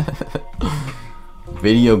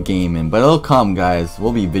 video gaming. But it'll come, guys.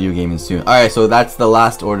 We'll be video gaming soon. Alright, so that's the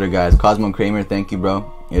last order, guys. Cosmo Kramer, thank you, bro.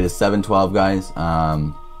 It is 7:12, guys.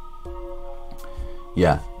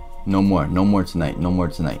 Yeah. No more tonight, no more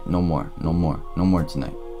tonight, no more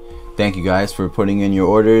tonight. Thank you guys for putting in your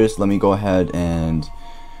orders. Let me go ahead and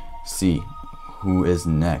see who is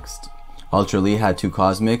next. Ultra Lee had 2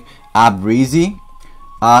 Cosmic. Abreezy.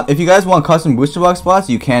 If you guys want custom booster box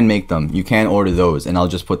spots, you can make them. You can order those, and I'll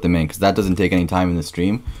just put them in, because that doesn't take any time in the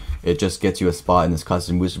stream. It just gets you a spot in this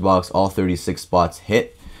custom booster box. All 36 spots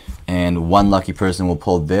hit, and 1 lucky person will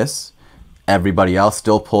pull this. Everybody else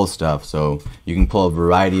still pulls stuff, so you can pull a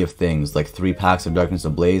variety of things, like 3 packs of Darkness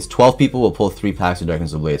Ablaze. 12 people will pull 3 packs of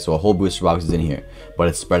Darkness Ablaze, so a whole booster box is in here, but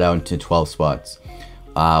it's spread out into 12 spots.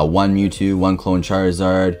 1 Mewtwo, 1 Clone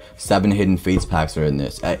Charizard, 7 Hidden Fates packs are in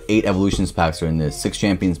this, 8 Evolutions packs are in this, 6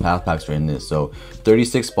 Champions Path packs are in this. So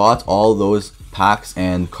 36 spots, all those packs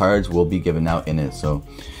and cards will be given out in it. So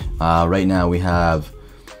right now we have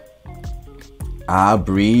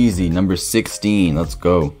Breezy, number 16. Let's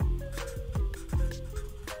go.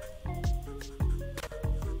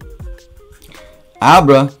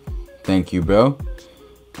 Abra, thank you, bro.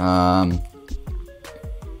 Oh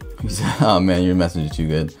man, your message is too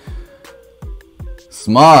good.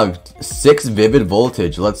 Smog, 6 Vivid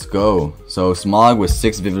Voltage. Let's go. So Smog with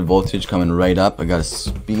 6 Vivid Voltage coming right up. I gotta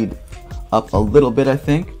speed up a little bit, I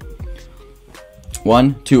think.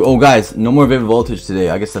 1, 2. Oh guys, no more Vivid Voltage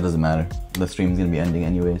today. I guess that doesn't matter. The stream's gonna be ending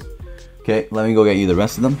anyways. Okay, let me go get you the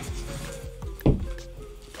rest of them.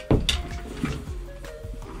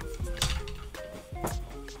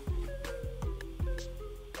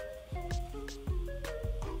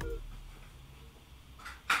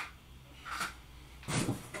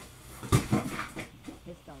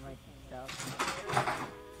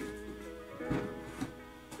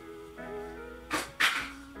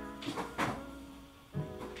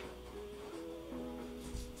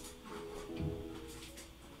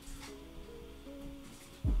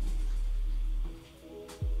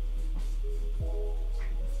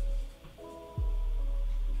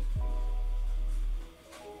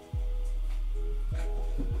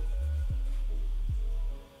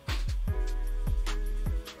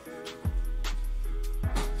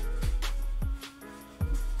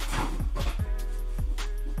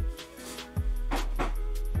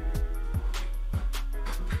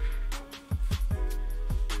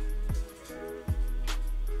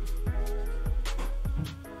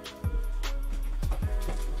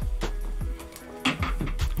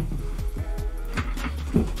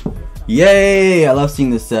 Yay! I love seeing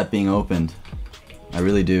this set being opened. I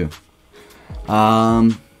really do. Let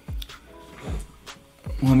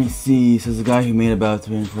me see. Says the guy who made about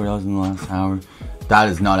 $340 in the last hour. That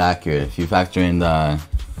is not accurate. If you factor in the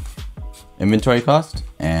inventory cost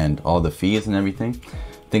and all the fees and everything,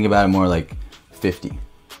 think about it more like 50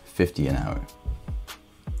 an hour.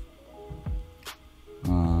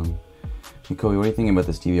 Hey, Kobe, what are you thinking about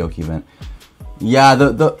this TV Oki event? Yeah,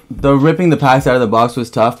 the ripping the packs out of the box was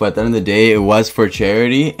tough, but at the end of the day, it was for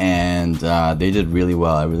charity, and they did really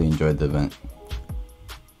well. I really enjoyed the event.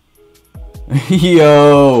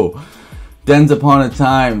 Yo! Den's Upon a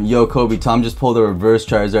Time. Yo, Kobe, Tom just pulled a reverse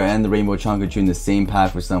Charizard and the Rainbow Chonkachu in the same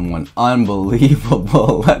pack for someone.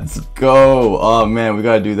 Unbelievable. Let's go. Oh, man, we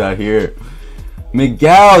gotta do that here.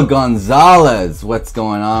 Miguel Gonzalez. What's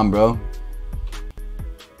going on, bro?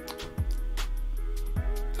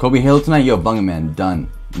 Kobe Halo tonight? Yo, Bunga Man, done.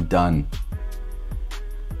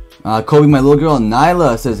 Kobe, my little girl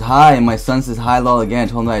Nyla says hi, and my son says hi lol again.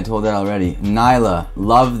 I told that already. Nyla,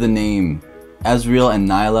 love the name. Ezreal and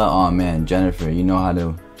Nyla, oh man, Jennifer, you know how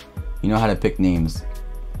to pick names.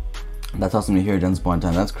 That's awesome to hear. Done spawn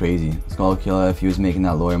time, that's crazy. Skull Killer, if he was making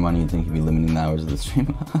that lawyer money, you'd think he'd be limiting the hours of the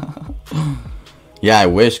stream. Yeah, I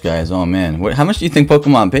wish, guys. Oh man, how much do you think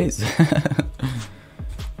Pokemon pays?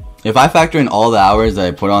 If I factor in all the hours that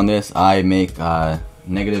I put on this, I make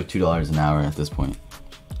negative $2 an hour at this point.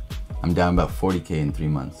 I'm down about 40K in 3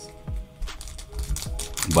 months.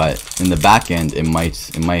 But in the back end, it might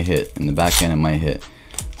hit. In the back end, it might hit.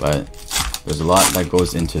 But there's a lot that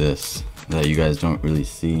goes into this that you guys don't really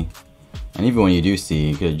see. And even when you do see,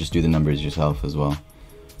 you could just do the numbers yourself as well.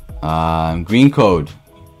 Green code.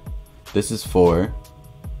 This is for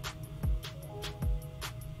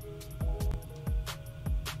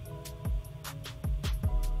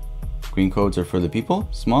green codes are for the people?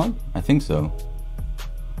 Smog? I think so.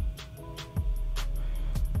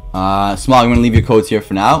 Smog, I'm gonna leave your codes here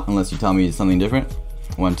for now, unless you tell me something different.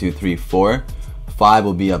 1, 2, 3, 4. 5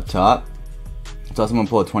 will be up top. So someone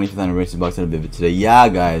pull a 25th anniversary box out of Vivid today. Yeah,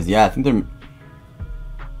 guys. Yeah, I think they're.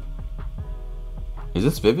 Is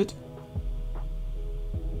this Vivid?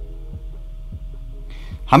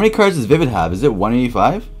 How many cards does Vivid have? Is it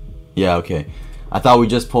 185? Yeah, okay. I thought we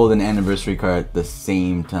just pulled an anniversary card at the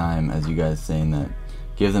same time as you guys saying that.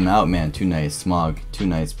 Give them out, man. Too nice. Smog. Too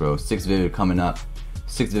nice, bro. 6 Vivid coming up.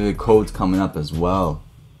 6 Vivid codes coming up as well.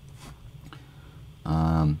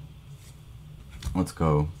 Let's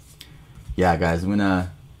go. Yeah, guys, I'm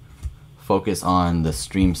gonna focus on the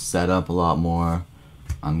stream setup a lot more.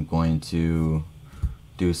 I'm going to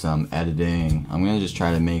do some editing. I'm gonna just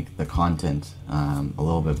try to make the content a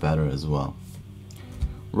little bit better as well.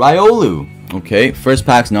 Riolu. Okay, first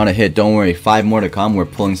pack's not a hit. Don't worry, 5 more to come. We're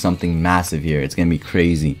pulling something massive here. It's gonna be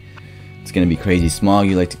crazy. It's gonna be crazy. Smog,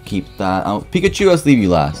 you like to keep that out. Pikachu, let's leave you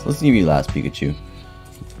last. Let's leave you last, Pikachu.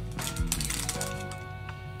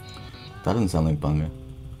 That doesn't sound like Bunga.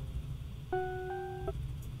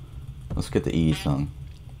 Let's get the E song.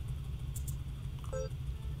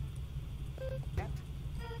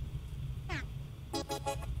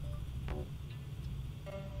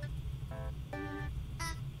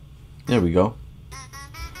 There we go.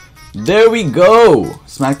 There we go!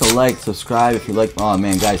 Smack the like, subscribe if you like. Oh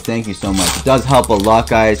man, guys, thank you so much. It does help a lot,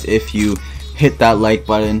 guys, if you hit that like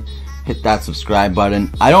button, hit that subscribe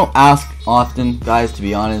button. I don't ask often, guys, to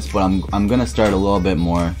be honest, but I'm gonna start a little bit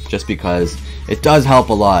more just because it does help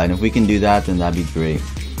a lot, and if we can do that, then that'd be great.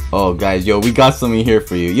 Oh, guys, yo, we got something here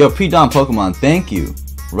for you. Yo, Pre-Dawn Pokemon, thank you.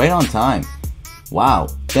 Right on time. Wow,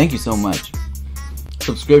 thank you so much.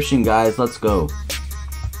 Subscription, guys, let's go.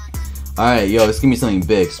 Alright, yo, let's give me something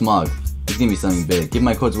big. Smog, let's give me something big. Give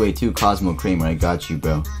my codes away too, Cosmo Kramer. I got you,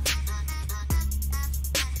 bro.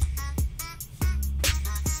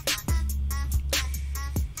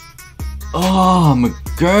 Oh,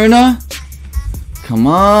 Magerna? Come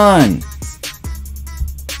on.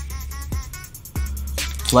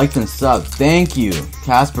 Liked and subbed. Thank you.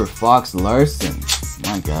 Casper Fox Larson.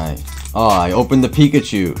 My guy. Oh, I opened the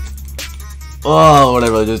Pikachu. Oh,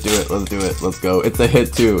 whatever, let's just do it. Let's do it. Let's go. It's a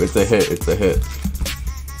hit too. It's a hit. It's a hit.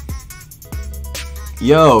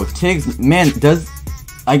 Yo, Tiggs, man,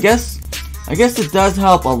 I guess it does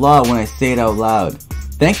help a lot when I say it out loud.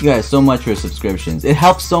 Thank you guys so much for your subscriptions. It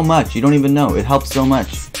helps so much. You don't even know. It helps so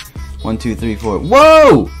much. 1, 2, 3, 4.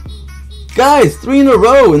 Whoa! Guys, 3 in a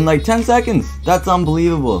row in like 10 seconds. That's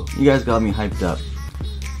unbelievable. You guys got me hyped up.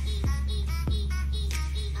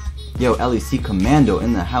 Yo, LEC Commando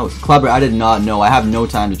in the house. Clubber, I did not know. I have no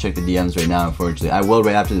time to check the DMs right now, unfortunately. I will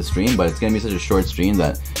right after the stream, but it's going to be such a short stream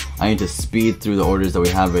that I need to speed through the orders that we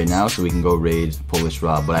have right now so we can go raid Polish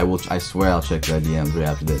Rob. But I swear I'll check the DMs right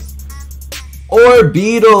after this.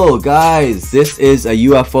 Orbeetle, guys. This is a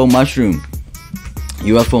UFO mushroom.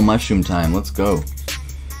 UFO mushroom time. Let's go.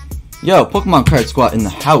 Yo, Pokemon Card Squad in the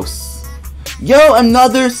house. Yo,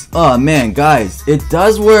 another... Oh, man, guys. It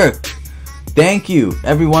does work. Thank you,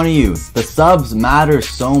 every one of you. The subs matter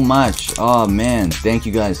so much. Oh man, thank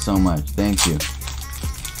you guys so much. Thank you.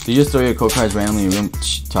 Do you just throw your code cards randomly in your room?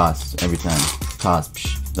 Psh, toss every time. Toss.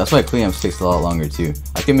 Psh. That's why cleanup takes a lot longer too.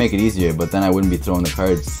 I can make it easier, but then I wouldn't be throwing the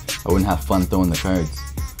cards. I wouldn't have fun throwing the cards.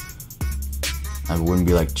 I wouldn't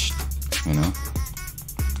be like, you know.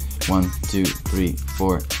 1, 2, 3,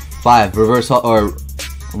 4, 5. Reverse or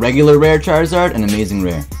regular rare Charizard and amazing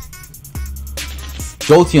rare.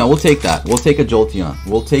 Jolteon, we'll take that. We'll take a Jolteon.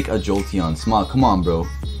 We'll take a Jolteon. Smart, come on, bro.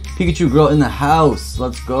 Pikachu girl in the house.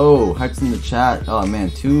 Let's go. Hearts in the chat. Oh man,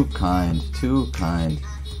 too kind. Too kind.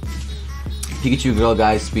 Pikachu girl,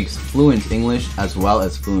 guys, speaks fluent English as well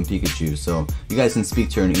as fluent Pikachu. So you guys can speak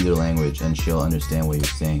to her in either language and she'll understand what you're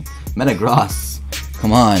saying. Metagross.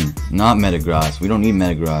 Come on. Not Metagross. We don't need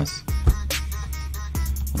Metagross.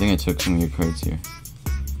 I think I took some of your cards here.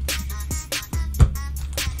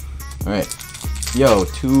 Alright. Yo,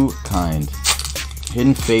 too kind.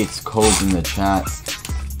 Hidden Fates codes in the chat.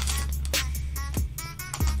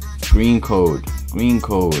 Green code. Green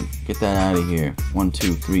code. Get that out of here. 1,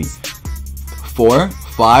 2, 3, 4,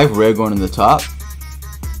 5. Rare going to the top.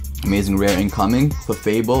 Amazing rare incoming.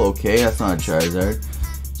 Clefable. Okay, that's not a Charizard.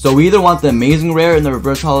 So we either want the amazing rare in the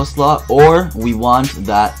reverse holo slot, or we want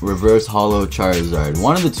that reverse holo Charizard.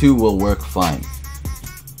 One of the two will work fine.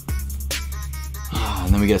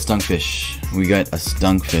 And then we get a Stunkfish. We got a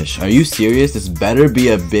Stunkfish. Are you serious? This better be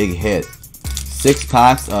a big hit. 6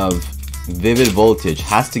 packs of Vivid Voltage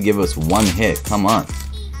has to give us 1 hit. Come on.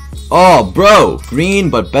 Oh, bro. Green,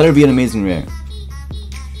 but better be an amazing rare.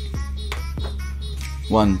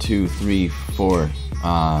 1, 2, 3, 4.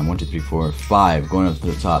 1, 2, 3, 4, 5. Going up to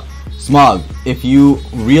the top. Smog, if you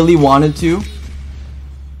really wanted to,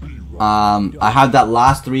 I have that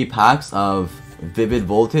last 3 packs of Vivid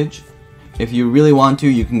Voltage. If you really want to,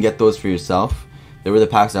 you can get those for yourself. They were the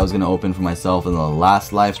packs I was going to open for myself in the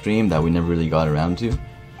last live stream that we never really got around to.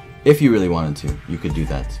 If you really wanted to, you could do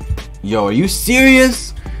that. Yo, are you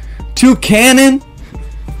serious? 2 Cannon?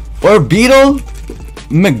 Orbeetle?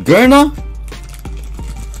 Magerna?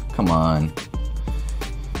 Come on.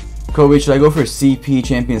 Kobe, should I go for CP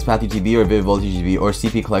Champions Path UTB or Vivid Voltage UTB or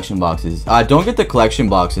CP collection boxes? Don't get the collection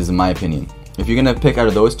boxes in my opinion. If you're gonna pick out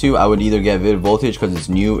of those two, I would either get Vivid Voltage because it's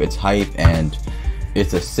new, it's hype, and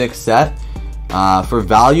it's a 6 set. For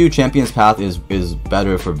value, Champions Path is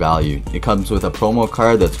better for value. It comes with a promo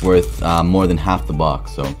card that's worth more than half the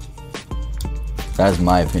box, so that is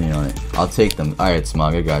my opinion on it. I'll take them. Alright,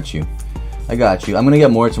 Smog, I got you. I got you. I'm gonna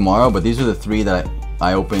get more tomorrow, but these are the 3 that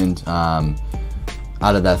I opened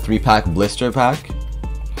out of that 3-pack blister pack.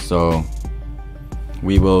 So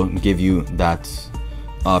we will give you that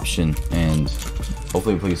option, and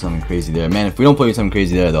hopefully we pull you something crazy there. Man, if we don't pull you something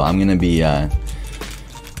crazy there though, I'm gonna be I'm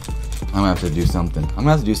gonna have to do something. I'm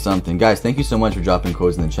gonna have to do something. Guys, thank you so much for dropping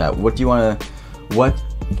codes in the chat. What do you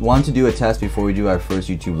want to do a test before we do our first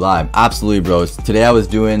YouTube live? Absolutely, bros. Today I was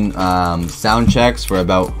doing sound checks for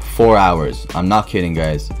about 4 hours. I'm not kidding,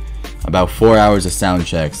 guys. About 4 hours of sound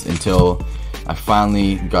checks until I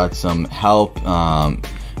finally got some help.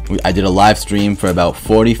 I did a live stream for about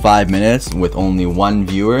 45 minutes with only one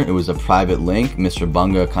viewer. It was a private link. Mr.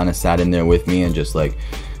 Bunga kind of sat in there with me and just like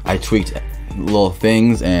I tweaked little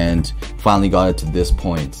things and finally got it to this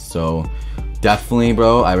point. So definitely,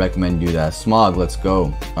 bro, I recommend you do that. Smog, let's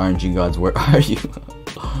go. RNG gods, where are you?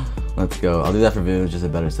 Let's go. I'll do that for videos, just a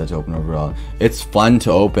better set to open overall. It's fun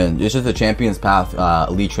to open. It's just the Champions Path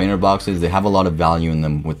Elite Trainer boxes. They have a lot of value in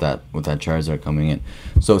them with that Charizard coming in.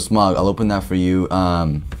 So Smog, I'll open that for you.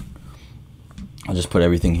 I'll just put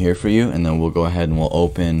everything here for you, and then we'll go ahead and we'll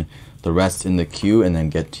open the rest in the queue and then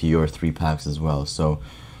get to your 3 packs as well. So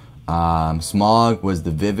Smog was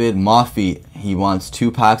the Vivid. Moffy, he wants 2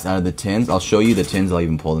 packs out of the tins. I'll show you the tins I'll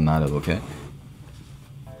even pull them out of, okay?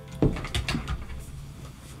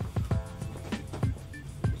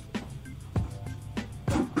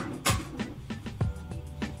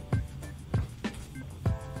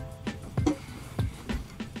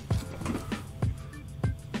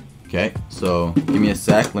 Okay, so give me a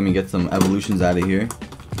sec. Let me get some evolutions out of here.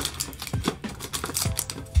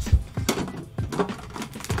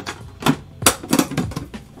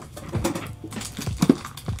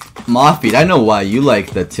 Moffeed, I know why you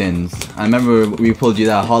like the tins. I remember we pulled you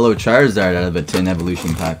that hollow Charizard out of a tin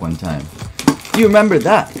evolution pack one time. You remember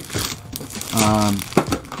that?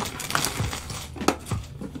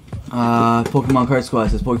 Pokemon Card Squad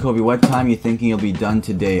says, Pokekobe, what time are you thinking you'll be done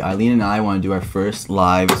today? Eileen and I want to do our first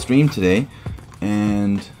live stream today.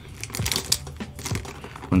 And...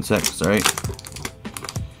 one sec, sorry.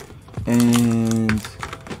 And...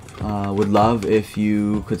 would love if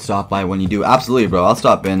you could stop by when you do. Absolutely, bro. I'll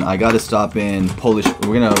stop in. I gotta stop in Polish.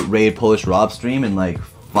 We're gonna raid Polish Rob stream in like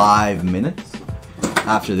 5 minutes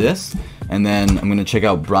after this. And then I'm gonna check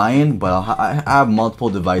out Brian, but I have multiple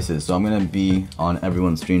devices, so I'm gonna be on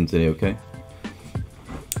everyone's stream today, okay?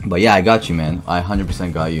 But yeah, I got you, man. I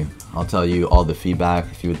 100% got you. I'll tell you all the feedback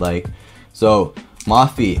if you would like. So,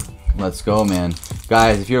 Moffy, let's go, man.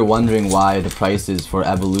 Guys, if you're wondering why the prices for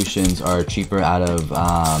evolutions are cheaper out of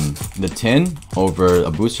the tin over a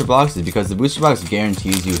booster box, is because the booster box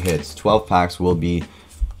guarantees you hits. 12 packs will be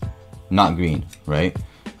not green, right?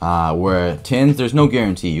 Where tins, there's no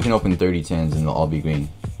guarantee. You can open 30 tins and they'll all be green.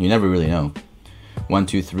 You never really know. 1,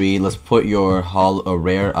 2, 3. Let's put your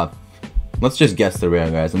rare up. Let's just guess the rare,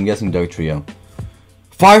 guys. I'm guessing Dark Trio.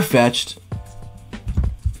 Farfetch'd.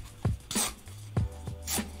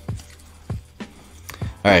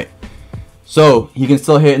 Alright. So, you can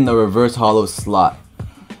still hit in the reverse hollow slot.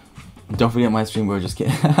 Don't forget my stream, bro. Just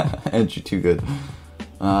kidding. Entry too good.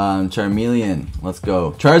 Charmeleon, let's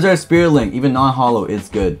go. Charizard Spirit Link, even non-hollow, it's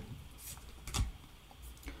good.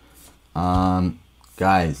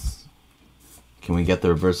 Guys, can we get the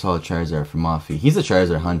reverse hollow Charizard for Moffy? He's a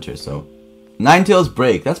Charizard hunter, so Ninetales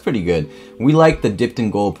Break, that's pretty good. We like the dipped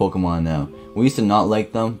in gold Pokemon now. We used to not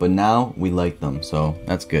like them, but now we like them, so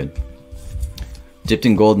that's good. Dipped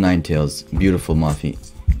in gold Ninetales, beautiful Moffy.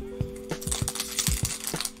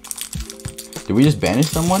 Did we just banish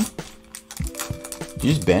someone? Did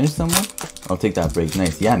you just banish someone? I'll take that break.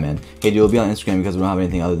 Nice. Yeah, man. Hey, dude, we'll be on Instagram because we don't have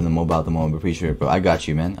anything other than the mobile at the moment. But pretty sure, bro. I got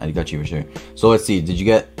you, man. I got you for sure. So let's see. Did you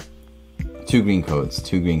get 2 green codes?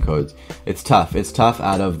 2 green codes. It's tough. It's tough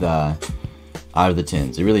out of the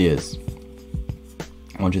tins. It really is.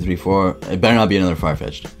 1, 2, 3, 4. It better not be another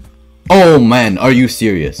Farfetch'd. Oh man, are you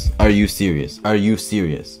serious? Are you serious? Are you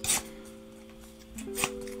serious?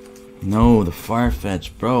 No, the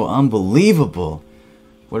Farfetch'd, bro. Unbelievable.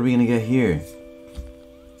 What are we gonna get here?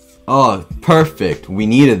 Oh, perfect. We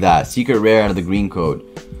needed that. Secret rare out of the green code.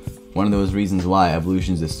 One of those reasons why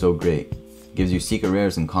Evolutions is so great. Gives you secret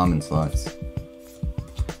rares and common slots.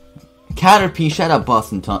 Caterpie, shut up,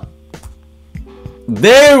 Boston Tom.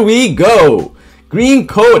 There we go. Green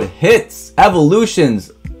code hits.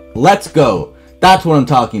 Evolutions. Let's go. That's what I'm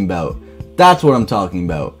talking about. That's what I'm talking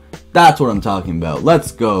about. That's what I'm talking about.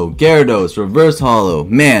 Let's go. Gyarados, reverse hollow.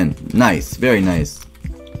 Man, nice. Very nice.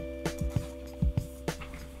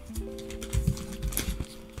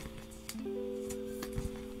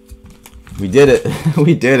 We did it.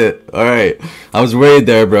 We did it. Alright. I was worried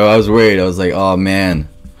there, bro. I was worried. I was like, oh, man.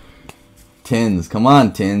 Tins. Come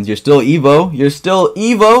on, Tins. You're still Evo. You're still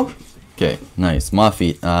Evo. Okay, nice.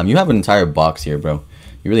 Moffy, you have an entire box here, bro.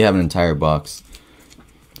 You really have an entire box.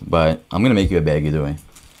 But I'm going to make you a bag either way.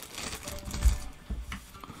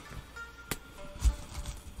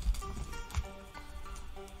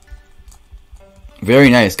 Very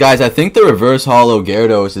nice. Guys, I think the reverse holo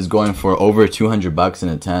Gyarados is going for over 200 bucks in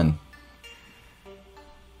a 10.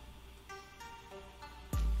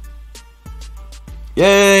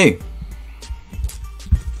 Yay!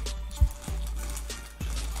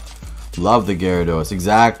 Love the Gyarados,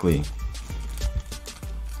 exactly.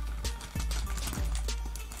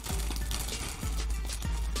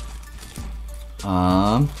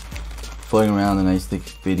 Floating around the nice thick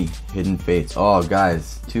bitty hidden fates. Oh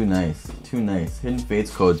guys, too nice, too nice. Hidden fates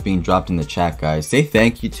codes being dropped in the chat, guys. Say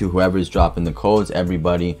thank you to whoever's dropping the codes,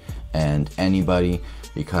 everybody and anybody,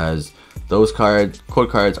 because those code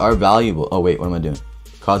cards are valuable. Oh wait, what am I doing?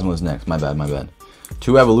 Cosmo's next. My bad, my bad.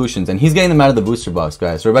 2 evolutions, and he's getting them out of the booster box,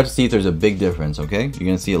 guys. So we're about to see if there's a big difference. Okay, you're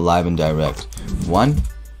gonna see it live and direct. 1,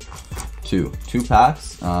 2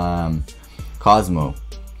 packs. Cosmo,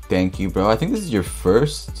 thank you, bro. I think this is your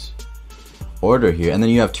first order here, and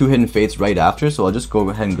then you have 2 hidden fates right after, so I'll just go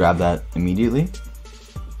ahead and grab that immediately.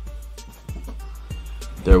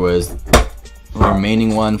 There was a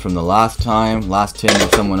remaining one from the last time, last tin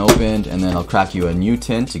that someone opened, and then I'll crack you a new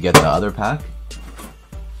tin to get the other pack.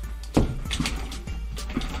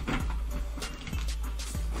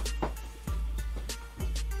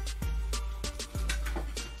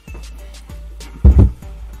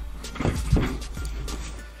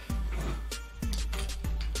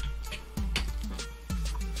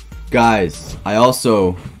 Guys, I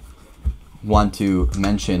also want to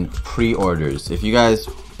mention pre-orders. If you guys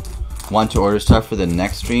want to order stuff for the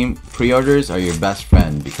next stream, pre-orders are your best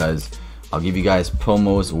friend because I'll give you guys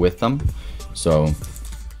promos with them. So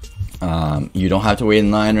you don't have to wait in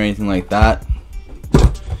line or anything like that.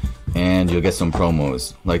 And you'll get some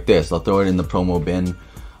promos like this. I'll throw it in the promo bin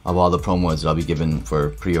of all the promos that I'll be given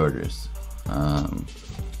for pre-orders. And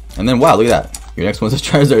then wow, look at that. Your next one's a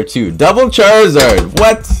Charizard too. Double Charizard!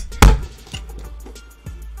 What?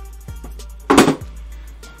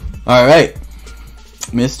 Alright,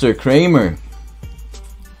 Mr. Kramer.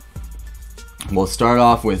 We'll start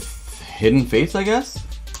off with Hidden Fates, I guess?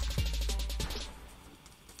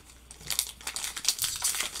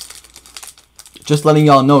 Just letting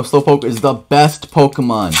y'all know, Slowpoke is the best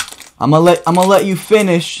Pokemon. I'ma let you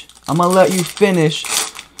finish. But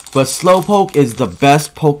Slowpoke is the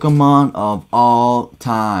best Pokemon of all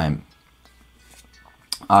time.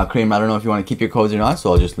 Kramer, I don't know if you want to keep your codes or not,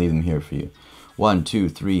 so I'll just leave them here for you. 1, 2,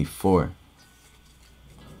 3, 4.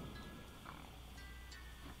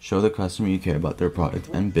 Show the customer you care about their product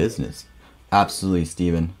and business. Absolutely,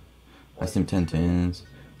 Steven. I sent 10 tins.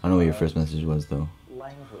 I don't know what your first message was, though.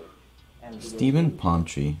 Steven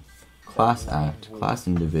Palmtree. Class act. Class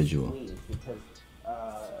individual.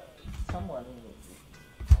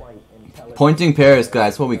 Pointing Paris,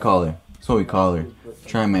 guys. What we call her. That's what we call her.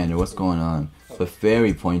 Charmander, what's going on? But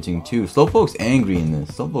fairy pointing too. Slowpoke's angry in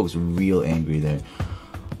this. Slowpoke's real angry there.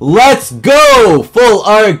 Let's go! Full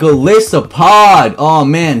art Galissapod. Oh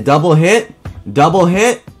man, double hit. Double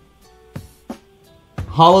hit.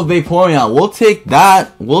 Holo Vaporeon. We'll take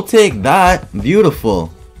that. We'll take that.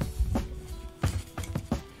 Beautiful.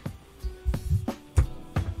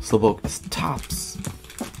 Slowpoke is tops.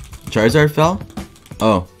 Charizard fell?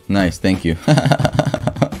 Oh, nice. Thank you.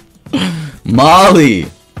 Molly.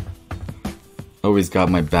 Always got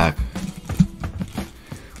my back.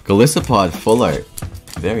 Galissapod full art.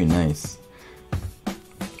 Very nice.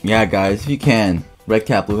 Yeah, guys, if you can, red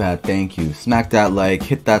cap, blue hat, thank you. Smack that like,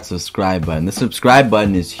 hit that subscribe button. The subscribe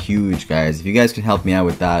button is huge, guys. If you guys can help me out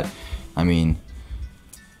with that, I mean,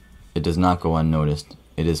 it does not go unnoticed.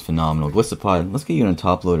 It is phenomenal. Galissapod, let's get you in a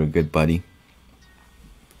top loader, good buddy.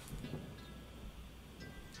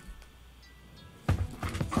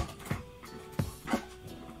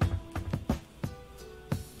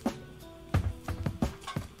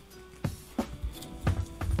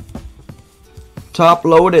 Top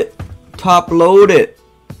load it. Top load it.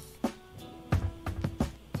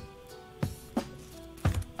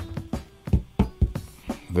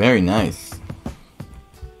 Very nice.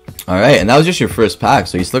 Alright, and that was just your first pack,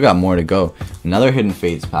 so you still got more to go. Another Hidden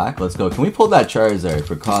Fates pack. Let's go. Can we pull that Charizard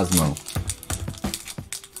for Cosmo?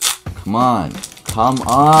 Come on. Come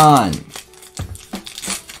on.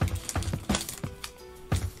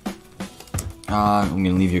 I'm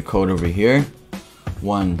gonna leave your code over here.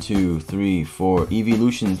 1, 2, 3, 4.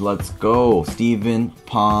 Evolutions, let's go. Steven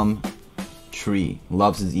Palmtree.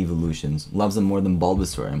 Loves his evolutions. Loves them more than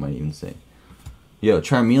Bulbasaur, I might even say. Yo,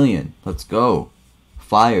 Charmeleon, let's go.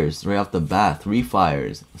 Fires, right off the bat. 3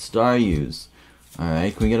 fires. Staryus.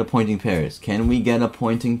 Alright, can we get a Pointing Paris? Can we get a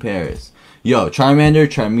Pointing Paris? Yo, Charmander,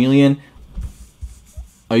 Charmeleon.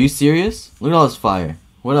 Are you serious? Look at all this fire.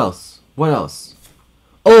 What else? What else?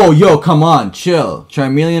 Oh, yo, come on. Chill.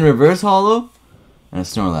 Charmeleon reverse holo? and a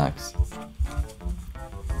Snorlax.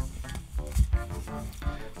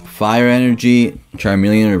 Fire Energy,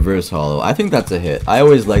 Charmeleon, Reverse Holo. I think that's a hit. I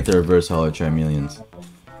always like the Reverse Holo Charmeleons.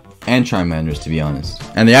 And Charmanders, to be honest.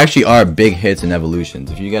 And they actually are big hits in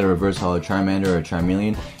evolutions. If you get a Reverse Holo Charmander or a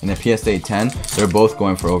Charmeleon in a PSA 10, they're both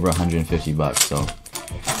going for over 150 bucks. So,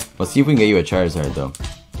 let's see if we can get you a Charizard, though.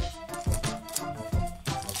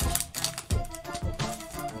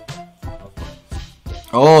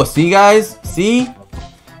 Oh, see, guys? See? Do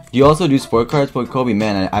you also do sport cards, Put Kobe?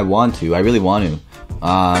 Man, I want to. I really want to.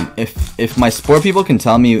 If my sport people can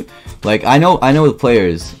tell me, like, I know the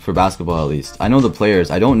players for basketball, at least I know the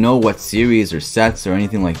players. I don't know what series or sets or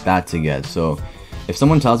anything like that to get. So if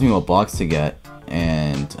someone tells me what box to get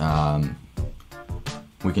and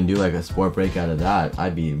we can do like a sport break out of that,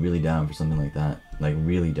 I'd be really down for something like that. Like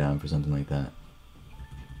really down for something like that.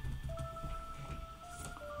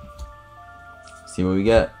 See what we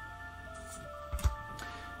get.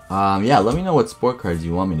 Yeah, let me know what sport cards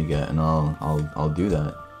you want me to get, and I'll do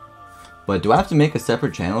that. But do I have to make a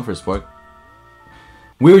separate channel for sport?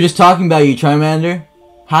 We were just talking about you, Charmander.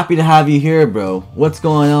 Happy to have you here, bro. What's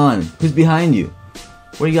going on? Who's behind you?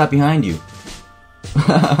 What do you got behind you?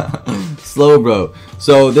 Slowbro.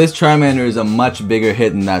 So this Charmander is a much bigger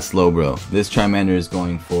hit than that Slowbro. This Charmander is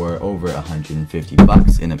going for over 150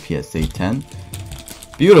 bucks in a PSA 10.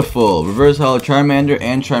 Beautiful. Reverse Holo Charmander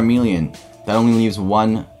and Charmeleon. That only leaves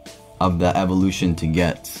one of the evolution to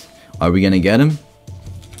get. Are we gonna get him?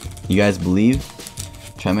 You guys believe?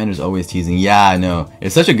 Charmander's always teasing. Yeah, I know.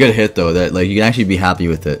 It's such a good hit though that like you can actually be happy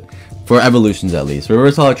with it. For evolutions at least.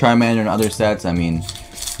 Reverse Holo Charmander and other sets, I mean,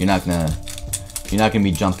 you're not gonna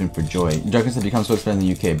be jumping for joy. Darkness has become so expensive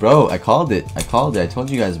in the UK. Bro, I called it. I told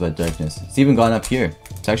you guys about Darkness. It's even gone up here.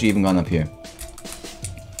 It's actually even gone up here.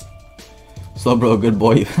 Slow bro, good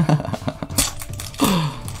boy.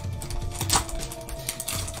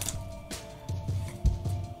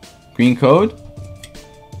 Green code.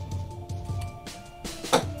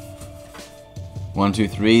 1, 2,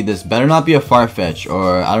 3. This better not be a Farfetch,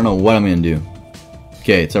 or I don't know what I'm gonna do.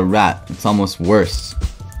 Okay, it's a rat. It's almost worse.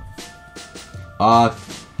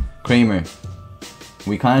 Kramer.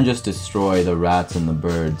 We kind of just destroy the rats and the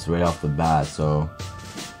birds right off the bat, so.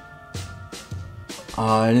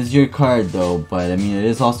 It is your card though, but I mean it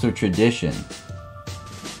is also tradition.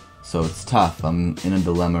 So it's tough. I'm in a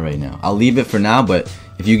dilemma right now. I'll leave it for now, but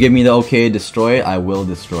if you give me the okay to destroy it, I will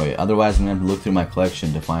destroy it. Otherwise, I'm gonna have to look through my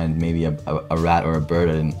collection to find maybe a rat or a bird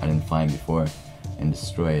I didn't find before and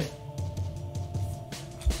destroy it.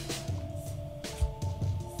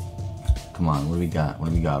 Come on, what do we got? What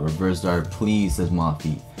do we got? Reverse Dart, please, says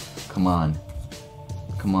Moffy. Come on.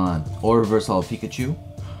 Come on. Or Reverse Holo Pikachu.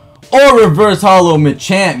 Or Reverse Holo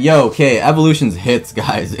Machamp. Yo, okay, Evolutions hits,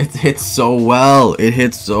 guys. It hits so well. It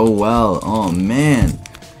hits so well. Oh, man.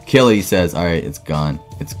 Killer, he says. Alright, it's gone.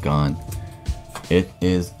 It's gone. It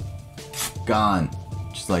is gone.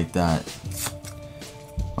 Just like that.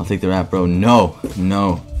 I'll take the rat, bro. No.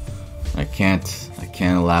 No. I can't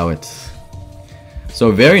allow it.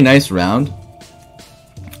 So, very nice round.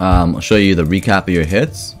 I'll show you the recap of your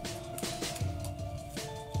hits.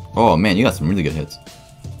 Oh, man, you got some really good hits.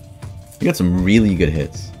 We got some really good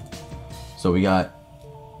hits. So we got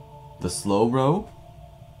the Slowbro.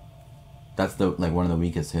 That's the one of the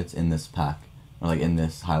weakest hits in this pack, or like in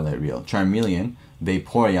this highlight reel. Charmeleon,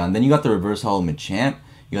 Vaporeon. Then you got the Reverse Holo Machamp.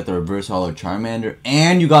 You got the Reverse Holo Charmander,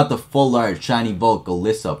 and you got the full art Shiny Bulk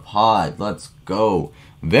Galissa Pod. Let's go.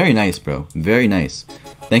 Very nice, bro. Very nice.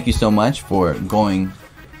 Thank you so much for going,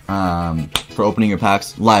 for opening your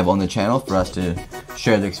packs live on the channel for us to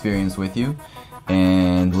share the experience with you.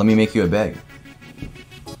 And let me make you a bag.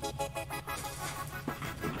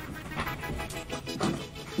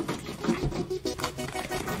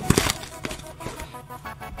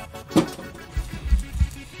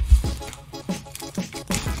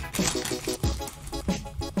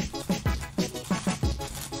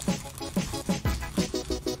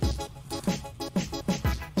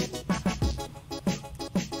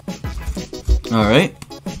 All right.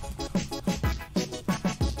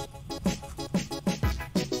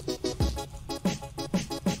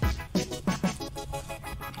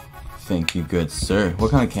 Thank you, good sir.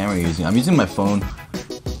 What kind of camera are you using? I'm using my phone.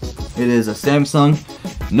 It is a Samsung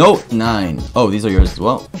Note 9. Oh, these are yours as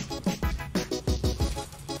well.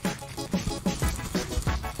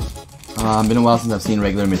 Been a while since I've seen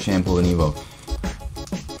regular Machamp pull an Evo.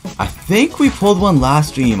 I think we pulled one last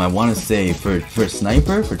stream, I want to say, for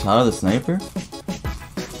Sniper, for Tyler the Sniper.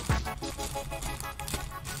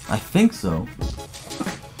 I think so.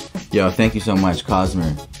 Yo, thank you so much,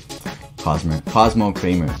 Cosmo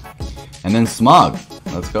Kramer. And then Smog.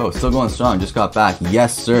 Let's go. Still going strong. Just got back.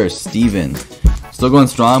 Yes, sir, Steven. Still going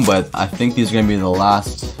strong, but I think these are going to be the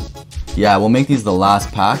last... Yeah, we'll make these the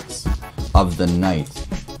last packs of the night.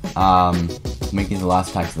 Make these the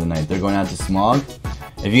last packs of the night. They're going out to Smog.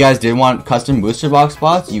 If you guys did want custom booster box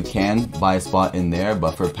spots, you can buy a spot in there.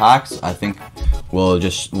 But for packs, I think we'll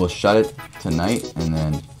shut it tonight, and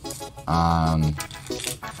then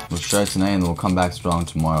we'll shut it tonight, and then we'll come back strong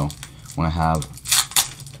tomorrow when I have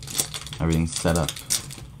everything set up.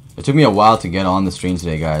 It took me a while to get on the stream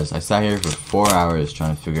today, guys. I sat here for 4 hours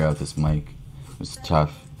trying to figure out this mic. It was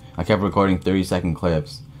tough. I kept recording 30-second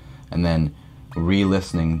clips, and then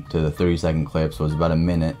re-listening to the 30-second clips. So it was about a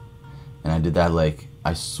minute, and I did that like,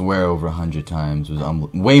 I swear, over 100 times. It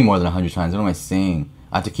was way more than 100 times. What am I saying?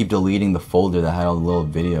 I had to keep deleting the folder that had all the little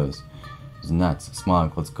videos. It was nuts.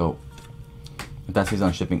 Smog, let's go. If that saves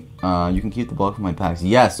on shipping, you can keep the bulk of my packs.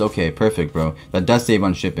 Yes, okay, perfect, bro. That does save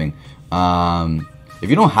on shipping. If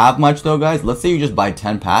you don't have much though, guys, let's say you just buy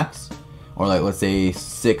 10 packs, or like, let's say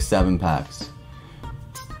 6, 7 packs.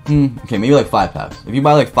 Okay, maybe like 5 packs. If you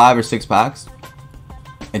buy like 5 or 6 packs,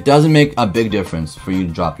 it doesn't make a big difference for you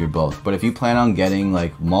to drop your bulk. But if you plan on getting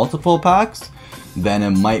like multiple packs, then it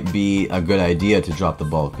might be a good idea to drop the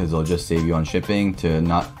bulk, because it'll just save you on shipping to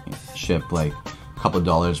not ship like a couple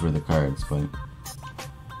 $dollars worth of cards. But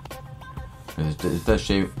it does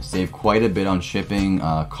save quite a bit on shipping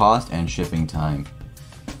cost and shipping time.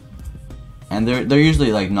 And they're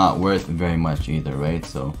usually like not worth very much either, right?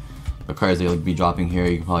 So the cards that you'll be dropping here,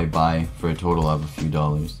 you can probably buy for a total of a few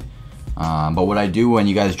dollars. But what I do when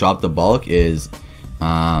you guys drop the bulk is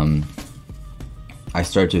I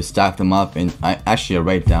start to stack them up, and I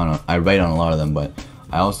write on a lot of them, but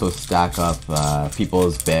I also stack up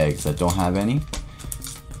people's bags that don't have any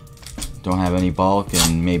bulk,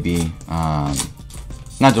 and maybe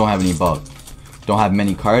not don't have any bulk, don't have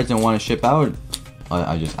many cards and want to ship out.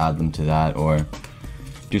 I just add them to that, or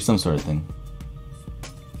do some sort of thing.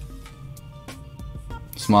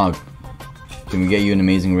 Smog, can we get you an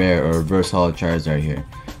amazing rare or reverse holo Charizard here?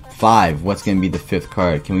 5, what's gonna be the 5th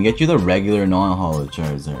card? Can we get you the regular non-holo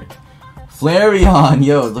Charizard? Flareon,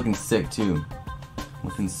 yo, it's looking sick too.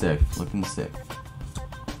 Looking sick, looking sick.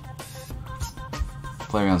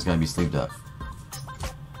 Flareon's gotta be sleeved up.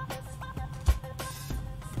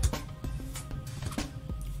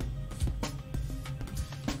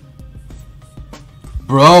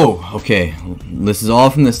 Bro, okay, this is all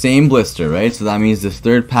from the same blister, right? So that means this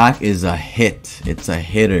 3rd pack is a hit. It's a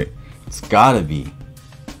hitter. It's gotta be.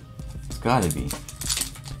 It's gotta be.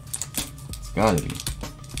 It's gotta be.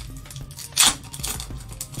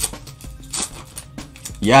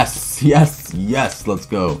 Yes, yes, yes, let's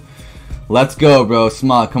go. Let's go, bro.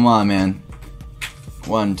 Smog, come on, man.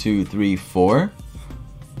 1, 2, 3, 4.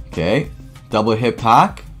 Okay, double hit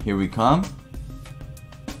pack. Here we come.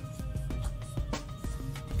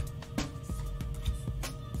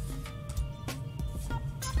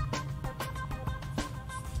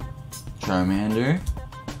 Charmander,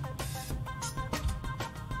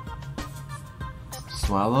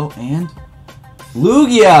 Swallow, and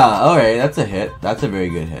Lugia! Alright, that's a hit. That's a very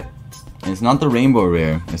good hit. And it's not the rainbow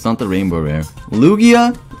rare. It's not the rainbow rare.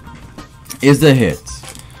 Lugia is the hit.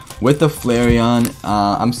 With the Flareon,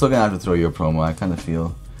 I'm still gonna have to throw you a promo. I kind of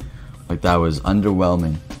feel like that was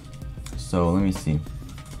underwhelming. So, let me see.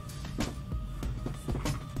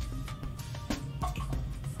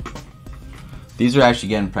 These are actually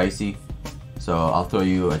getting pricey. So I'll throw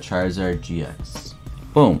you a Charizard GX.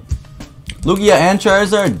 Boom. Lugia and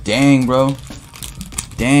Charizard? Dang, bro.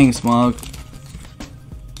 Dang, Smog.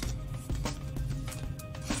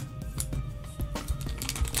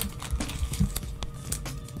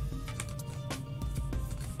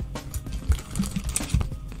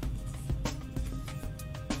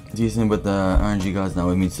 Decent, but the RNG gods not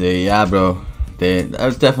with me today. Yeah, bro. That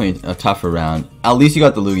was definitely a tougher round. At least you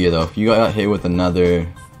got the Lugia, though. You got hit with another...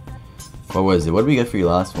 What was it? What did we get for your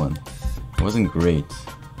last one? It wasn't great.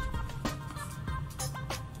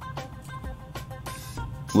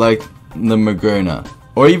 Like the Magerna.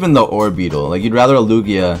 Or even the Orbeetle. Like, you'd rather a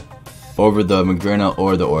Lugia over the Magerna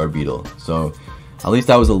or the Orbeetle. So, at least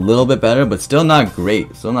that was a little bit better, but still not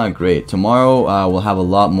great. Still not great. Tomorrow, we'll have a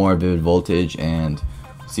lot more Vivid Voltage and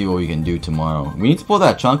see what we can do tomorrow. We need to pull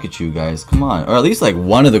that Chonkachu, guys. Come on. Or at least, like,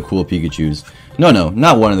 one of the cool Pikachus. No,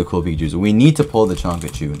 not one of the cool Pikachus. We need to pull the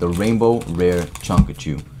Chonkachu. The Rainbow Rare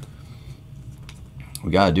Chonkachu.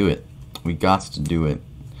 We gotta do it. We got to do it.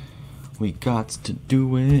 We got to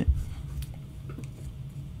do it.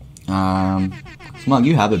 Smog,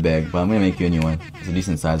 you have a bag, but I'm gonna make you a new one. It's a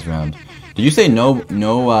decent sized round. Did you say no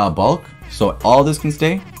bulk? So all this can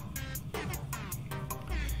stay?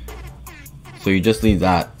 So you just leave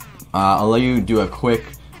that. I'll let you do a quick.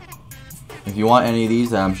 If you want any of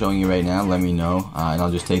these that I'm showing you right now, let me know, and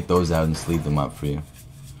I'll just take those out and sleeve them up for you.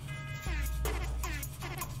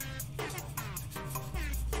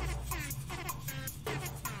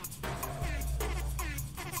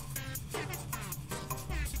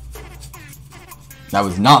 That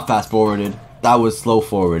was not fast forwarded. That was slow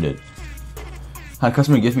forwarded. Had a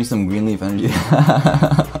customer give me some green leaf energy.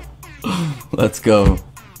 Let's go.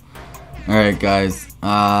 Alright guys.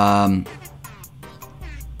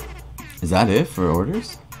 Is that it for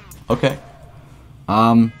orders? Okay.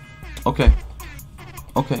 Okay.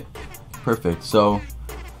 Okay. Perfect. So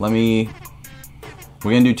we're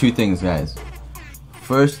gonna do two things, guys.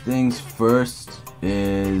 First things first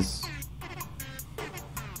is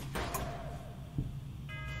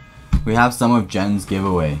we have some of Jen's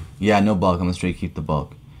giveaway. Yeah, no bulk. I'm gonna straight keep the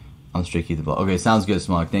bulk. Okay, sounds good,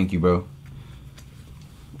 Smog. Thank you, bro.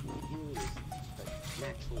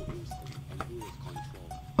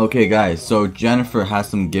 Okay, guys. So Jennifer has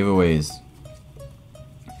some giveaways.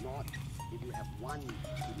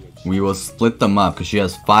 We will split them up because she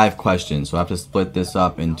has 5 questions. So I have to split this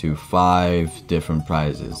up into 5 different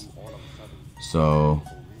prizes. So,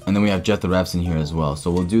 and then we have Jet the Reps in here as well. So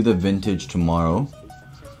we'll do the vintage tomorrow.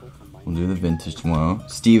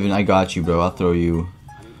 Steven, I got you, bro. I'll throw you.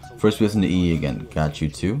 First we listen to E again. Got you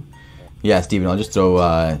too. Yeah, Steven, I'll just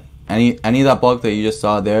throw any of that bulk that you just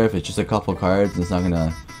saw there. If it's just a couple cards, it's not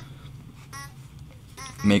gonna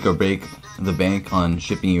make or break the bank on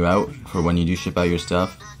shipping you out for when you do ship out your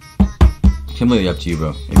stuff. Completely up to you,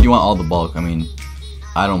 bro. If you want all the bulk, I mean,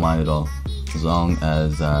 I don't mind at all, as long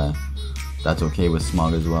as that's okay with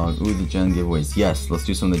Smog as well. Ooh, the Gen giveaways. Yes, let's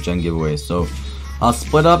do some of the Gen giveaways. So I'll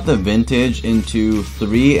split up the vintage into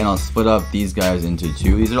 3, and I'll split up these guys into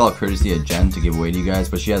 2. These are all courtesy of Jen to give away to you guys,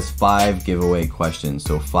 but she has 5 giveaway questions,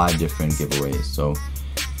 so 5 different giveaways. So,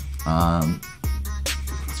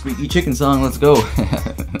 Squeaky Chicken song, let's go.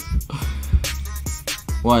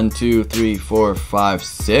 1, 2, 3, 4, 5,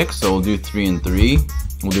 6. So we'll do 3 and 3.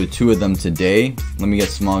 We'll do 2 of them today. Let me get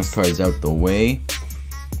Smog's cards out the way,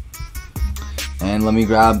 and let me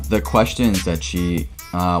grab the questions that she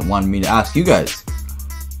wanted me to ask you guys.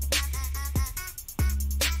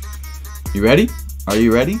 You ready? Are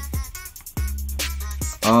you ready?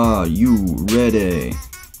 Are you ready?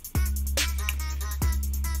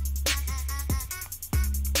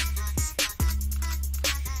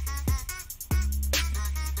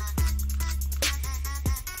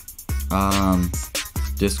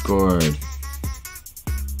 Discord.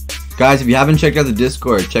 Guys, if you haven't checked out the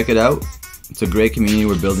Discord, check it out. It's a great community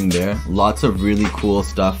we're building there. Lots of really cool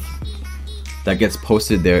stuff that gets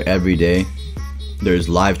posted there every day. There's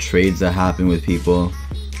live trades that happen with people.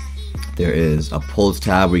 There is a pulls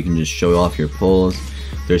tab where you can just show off your pulls.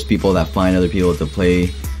 There's people that find other people to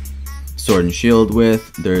play Sword and Shield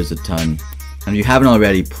with. There's a ton. And if you haven't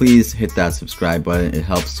already, please hit that subscribe button. It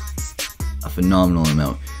helps a phenomenal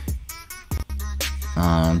amount.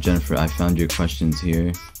 Jennifer, I found your questions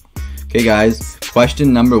here. Okay guys,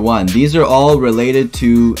 question number 1. These are all related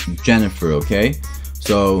to Jennifer, okay?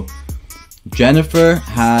 So Jennifer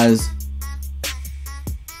has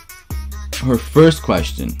her first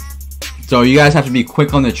question. So you guys have to be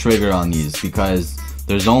quick on the trigger on these, because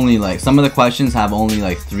there's only like, some of the questions have only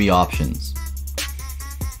like 3 options.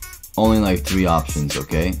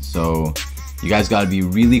 Okay? So you guys gotta be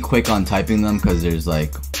really quick on typing them, because there's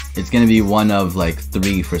like, it's gonna be one of like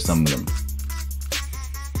 3 for some of them.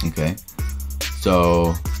 Okay?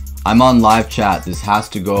 So I'm on live chat. This has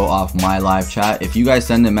to go off my live chat. If you guys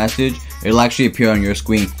send a message, it'll actually appear on your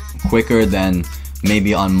screen quicker than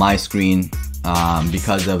maybe on my screen,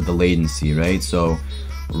 because of the latency, right? So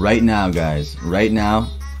right now, guys, right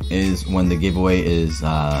now is when the giveaway is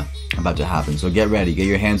about to happen. So get ready, get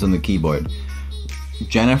your hands on the keyboard.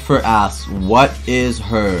 Jennifer asks, what is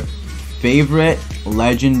her favorite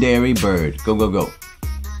legendary bird? Go, go, go.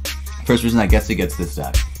 First person that gets it gets this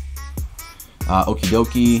stack. Okie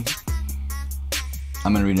dokie.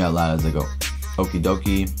 I'm gonna read it out loud as I go. Okie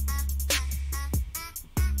dokie.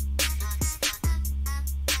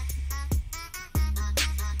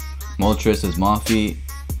 Moltres is Moffy.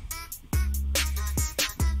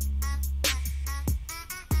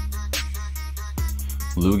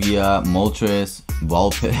 Lugia, Moltres,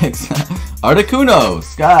 Vulpix, Articuno,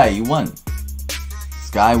 Sky, you won.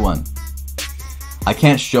 Sky won. I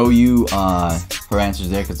can't show you her answers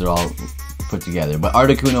there because they're all put together. But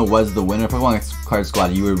Articuno was the winner. Pokemon Card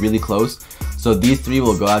Squad, you were really close. So these 3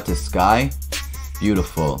 will go out to Sky.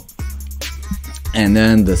 Beautiful. And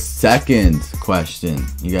then the second question.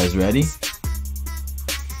 You guys ready?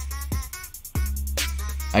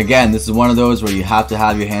 Again, this is one of those where you have to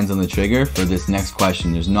have your hands on the trigger for this next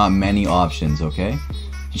question. There's not many options, okay?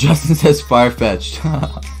 Justin says far-fetched.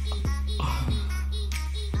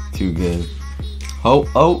 Too good.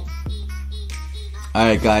 Oh.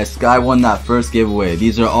 Alright guys, Sky won that first giveaway.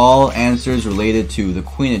 These are all answers related to the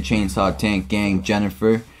Queen of Chainsaw Tank Gang,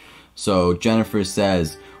 Jennifer. So Jennifer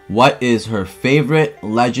says, what is her favorite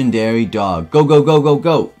legendary dog? Go, go, go, go,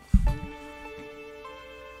 go!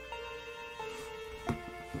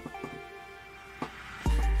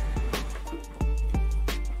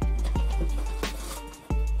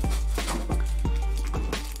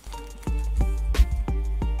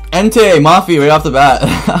 Entei, Mafi, right off the bat.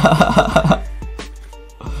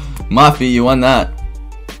 Mafi, you won that.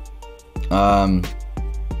 I'm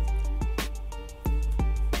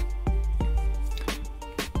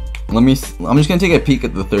just gonna take a peek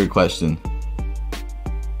at the third question.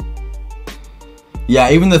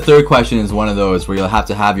 Yeah, even the third question is one of those where you'll have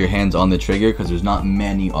to have your hands on the trigger because there's not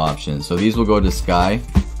many options. So these will go to Sky,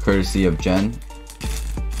 courtesy of Jen.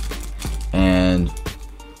 And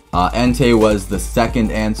Entei was the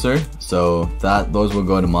second answer, so those will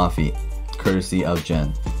go to Mafi, courtesy of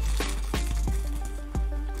Jen.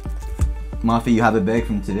 Mafi, you have a bag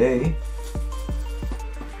from today.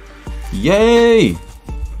 Yay!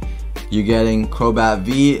 You're getting Crobat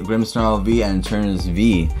V, Grimmsnarl V, and Eternus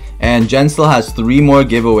V. And Jen still has 3 more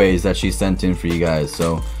giveaways that she sent in for you guys.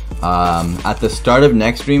 So at the start of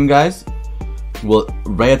next stream, guys,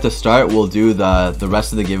 right at the start we'll do the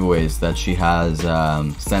rest of the giveaways that she has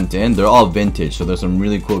sent in. They're all vintage, so there's some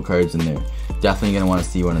really cool cards in there. Definitely gonna want to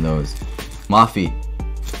see one of those. Mafi,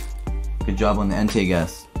 good job on the Entei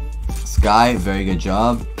guess. Sky, very good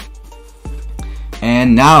job.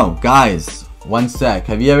 And now, guys, one sec.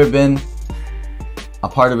 Have you ever been a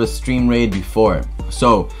part of a stream raid before?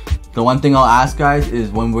 So the one thing I'll ask guys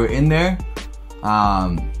is when we're in there,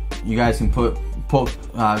 you guys can put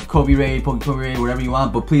Kobe raid, Kobe raid, whatever you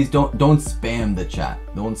want, but please don't spam the chat.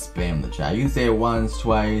 Don't spam the chat. You can say it once,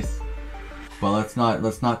 twice, but let's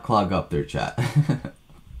not clog up their chat.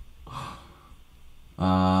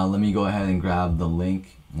 Let me go ahead and grab the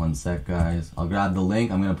link. One sec, guys. I'll grab the link.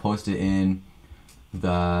 I'm gonna post it in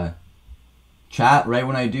the chat right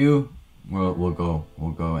when I do. We'll go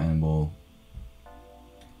and we'll,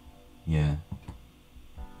 yeah.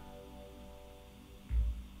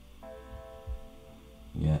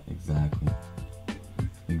 Yeah,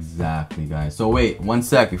 exactly guys. So wait, one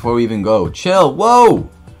sec before we even go. Chill, whoa!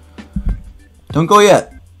 Don't go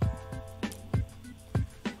yet.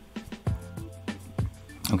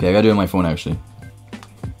 Okay, I gotta do it on my phone actually.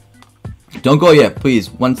 Don't go yet, please.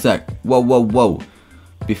 One sec. Whoa.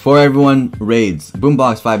 Before everyone raids,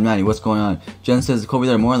 Boombox 590, what's going on? Jen says, Kobe,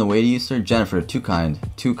 there are more on the way to you, sir. Jennifer, too kind,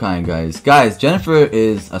 guys. Guys, Jennifer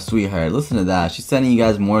is a sweetheart. Listen to that. She's sending you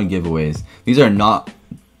guys more giveaways. These are not,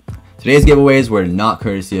 today's giveaways were not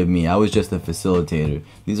courtesy of me. I was just a facilitator.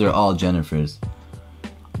 These are all Jennifer's.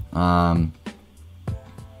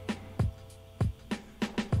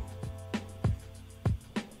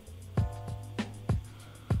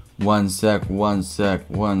 One sec. What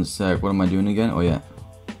am I doing again? Oh yeah.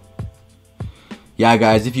 Yeah,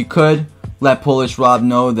 guys, if you could let Polish Rob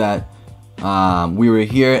know that we were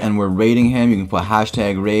here and we're raiding him. You can put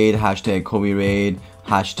hashtag raid, hashtag Kobe raid,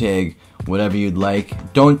 hashtag whatever you'd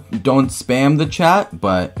like. Don't spam the chat,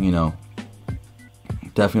 but you know,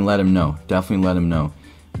 definitely let him know.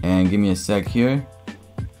 And give me a sec here.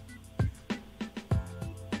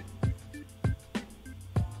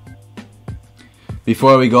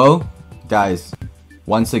 Before we go, guys,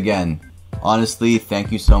 once again, honestly,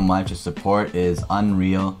 thank you so much. The support is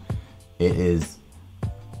unreal. It is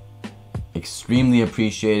extremely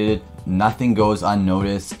appreciated. Nothing goes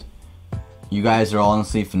unnoticed. You guys are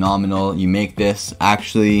honestly phenomenal. You make this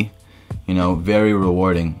actually, you know, very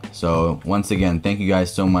rewarding. So once again, thank you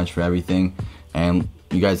guys so much for everything. And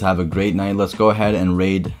you guys have a great night. Let's go ahead and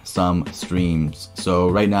raid some streams. So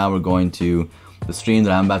right now we're going to the stream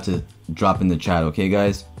that I'm about to drop in the chat, okay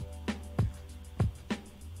guys?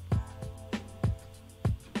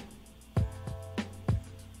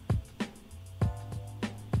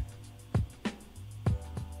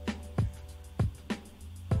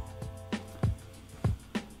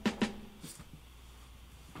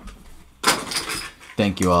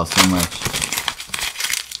 Thank you all so much.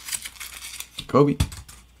 Kobe.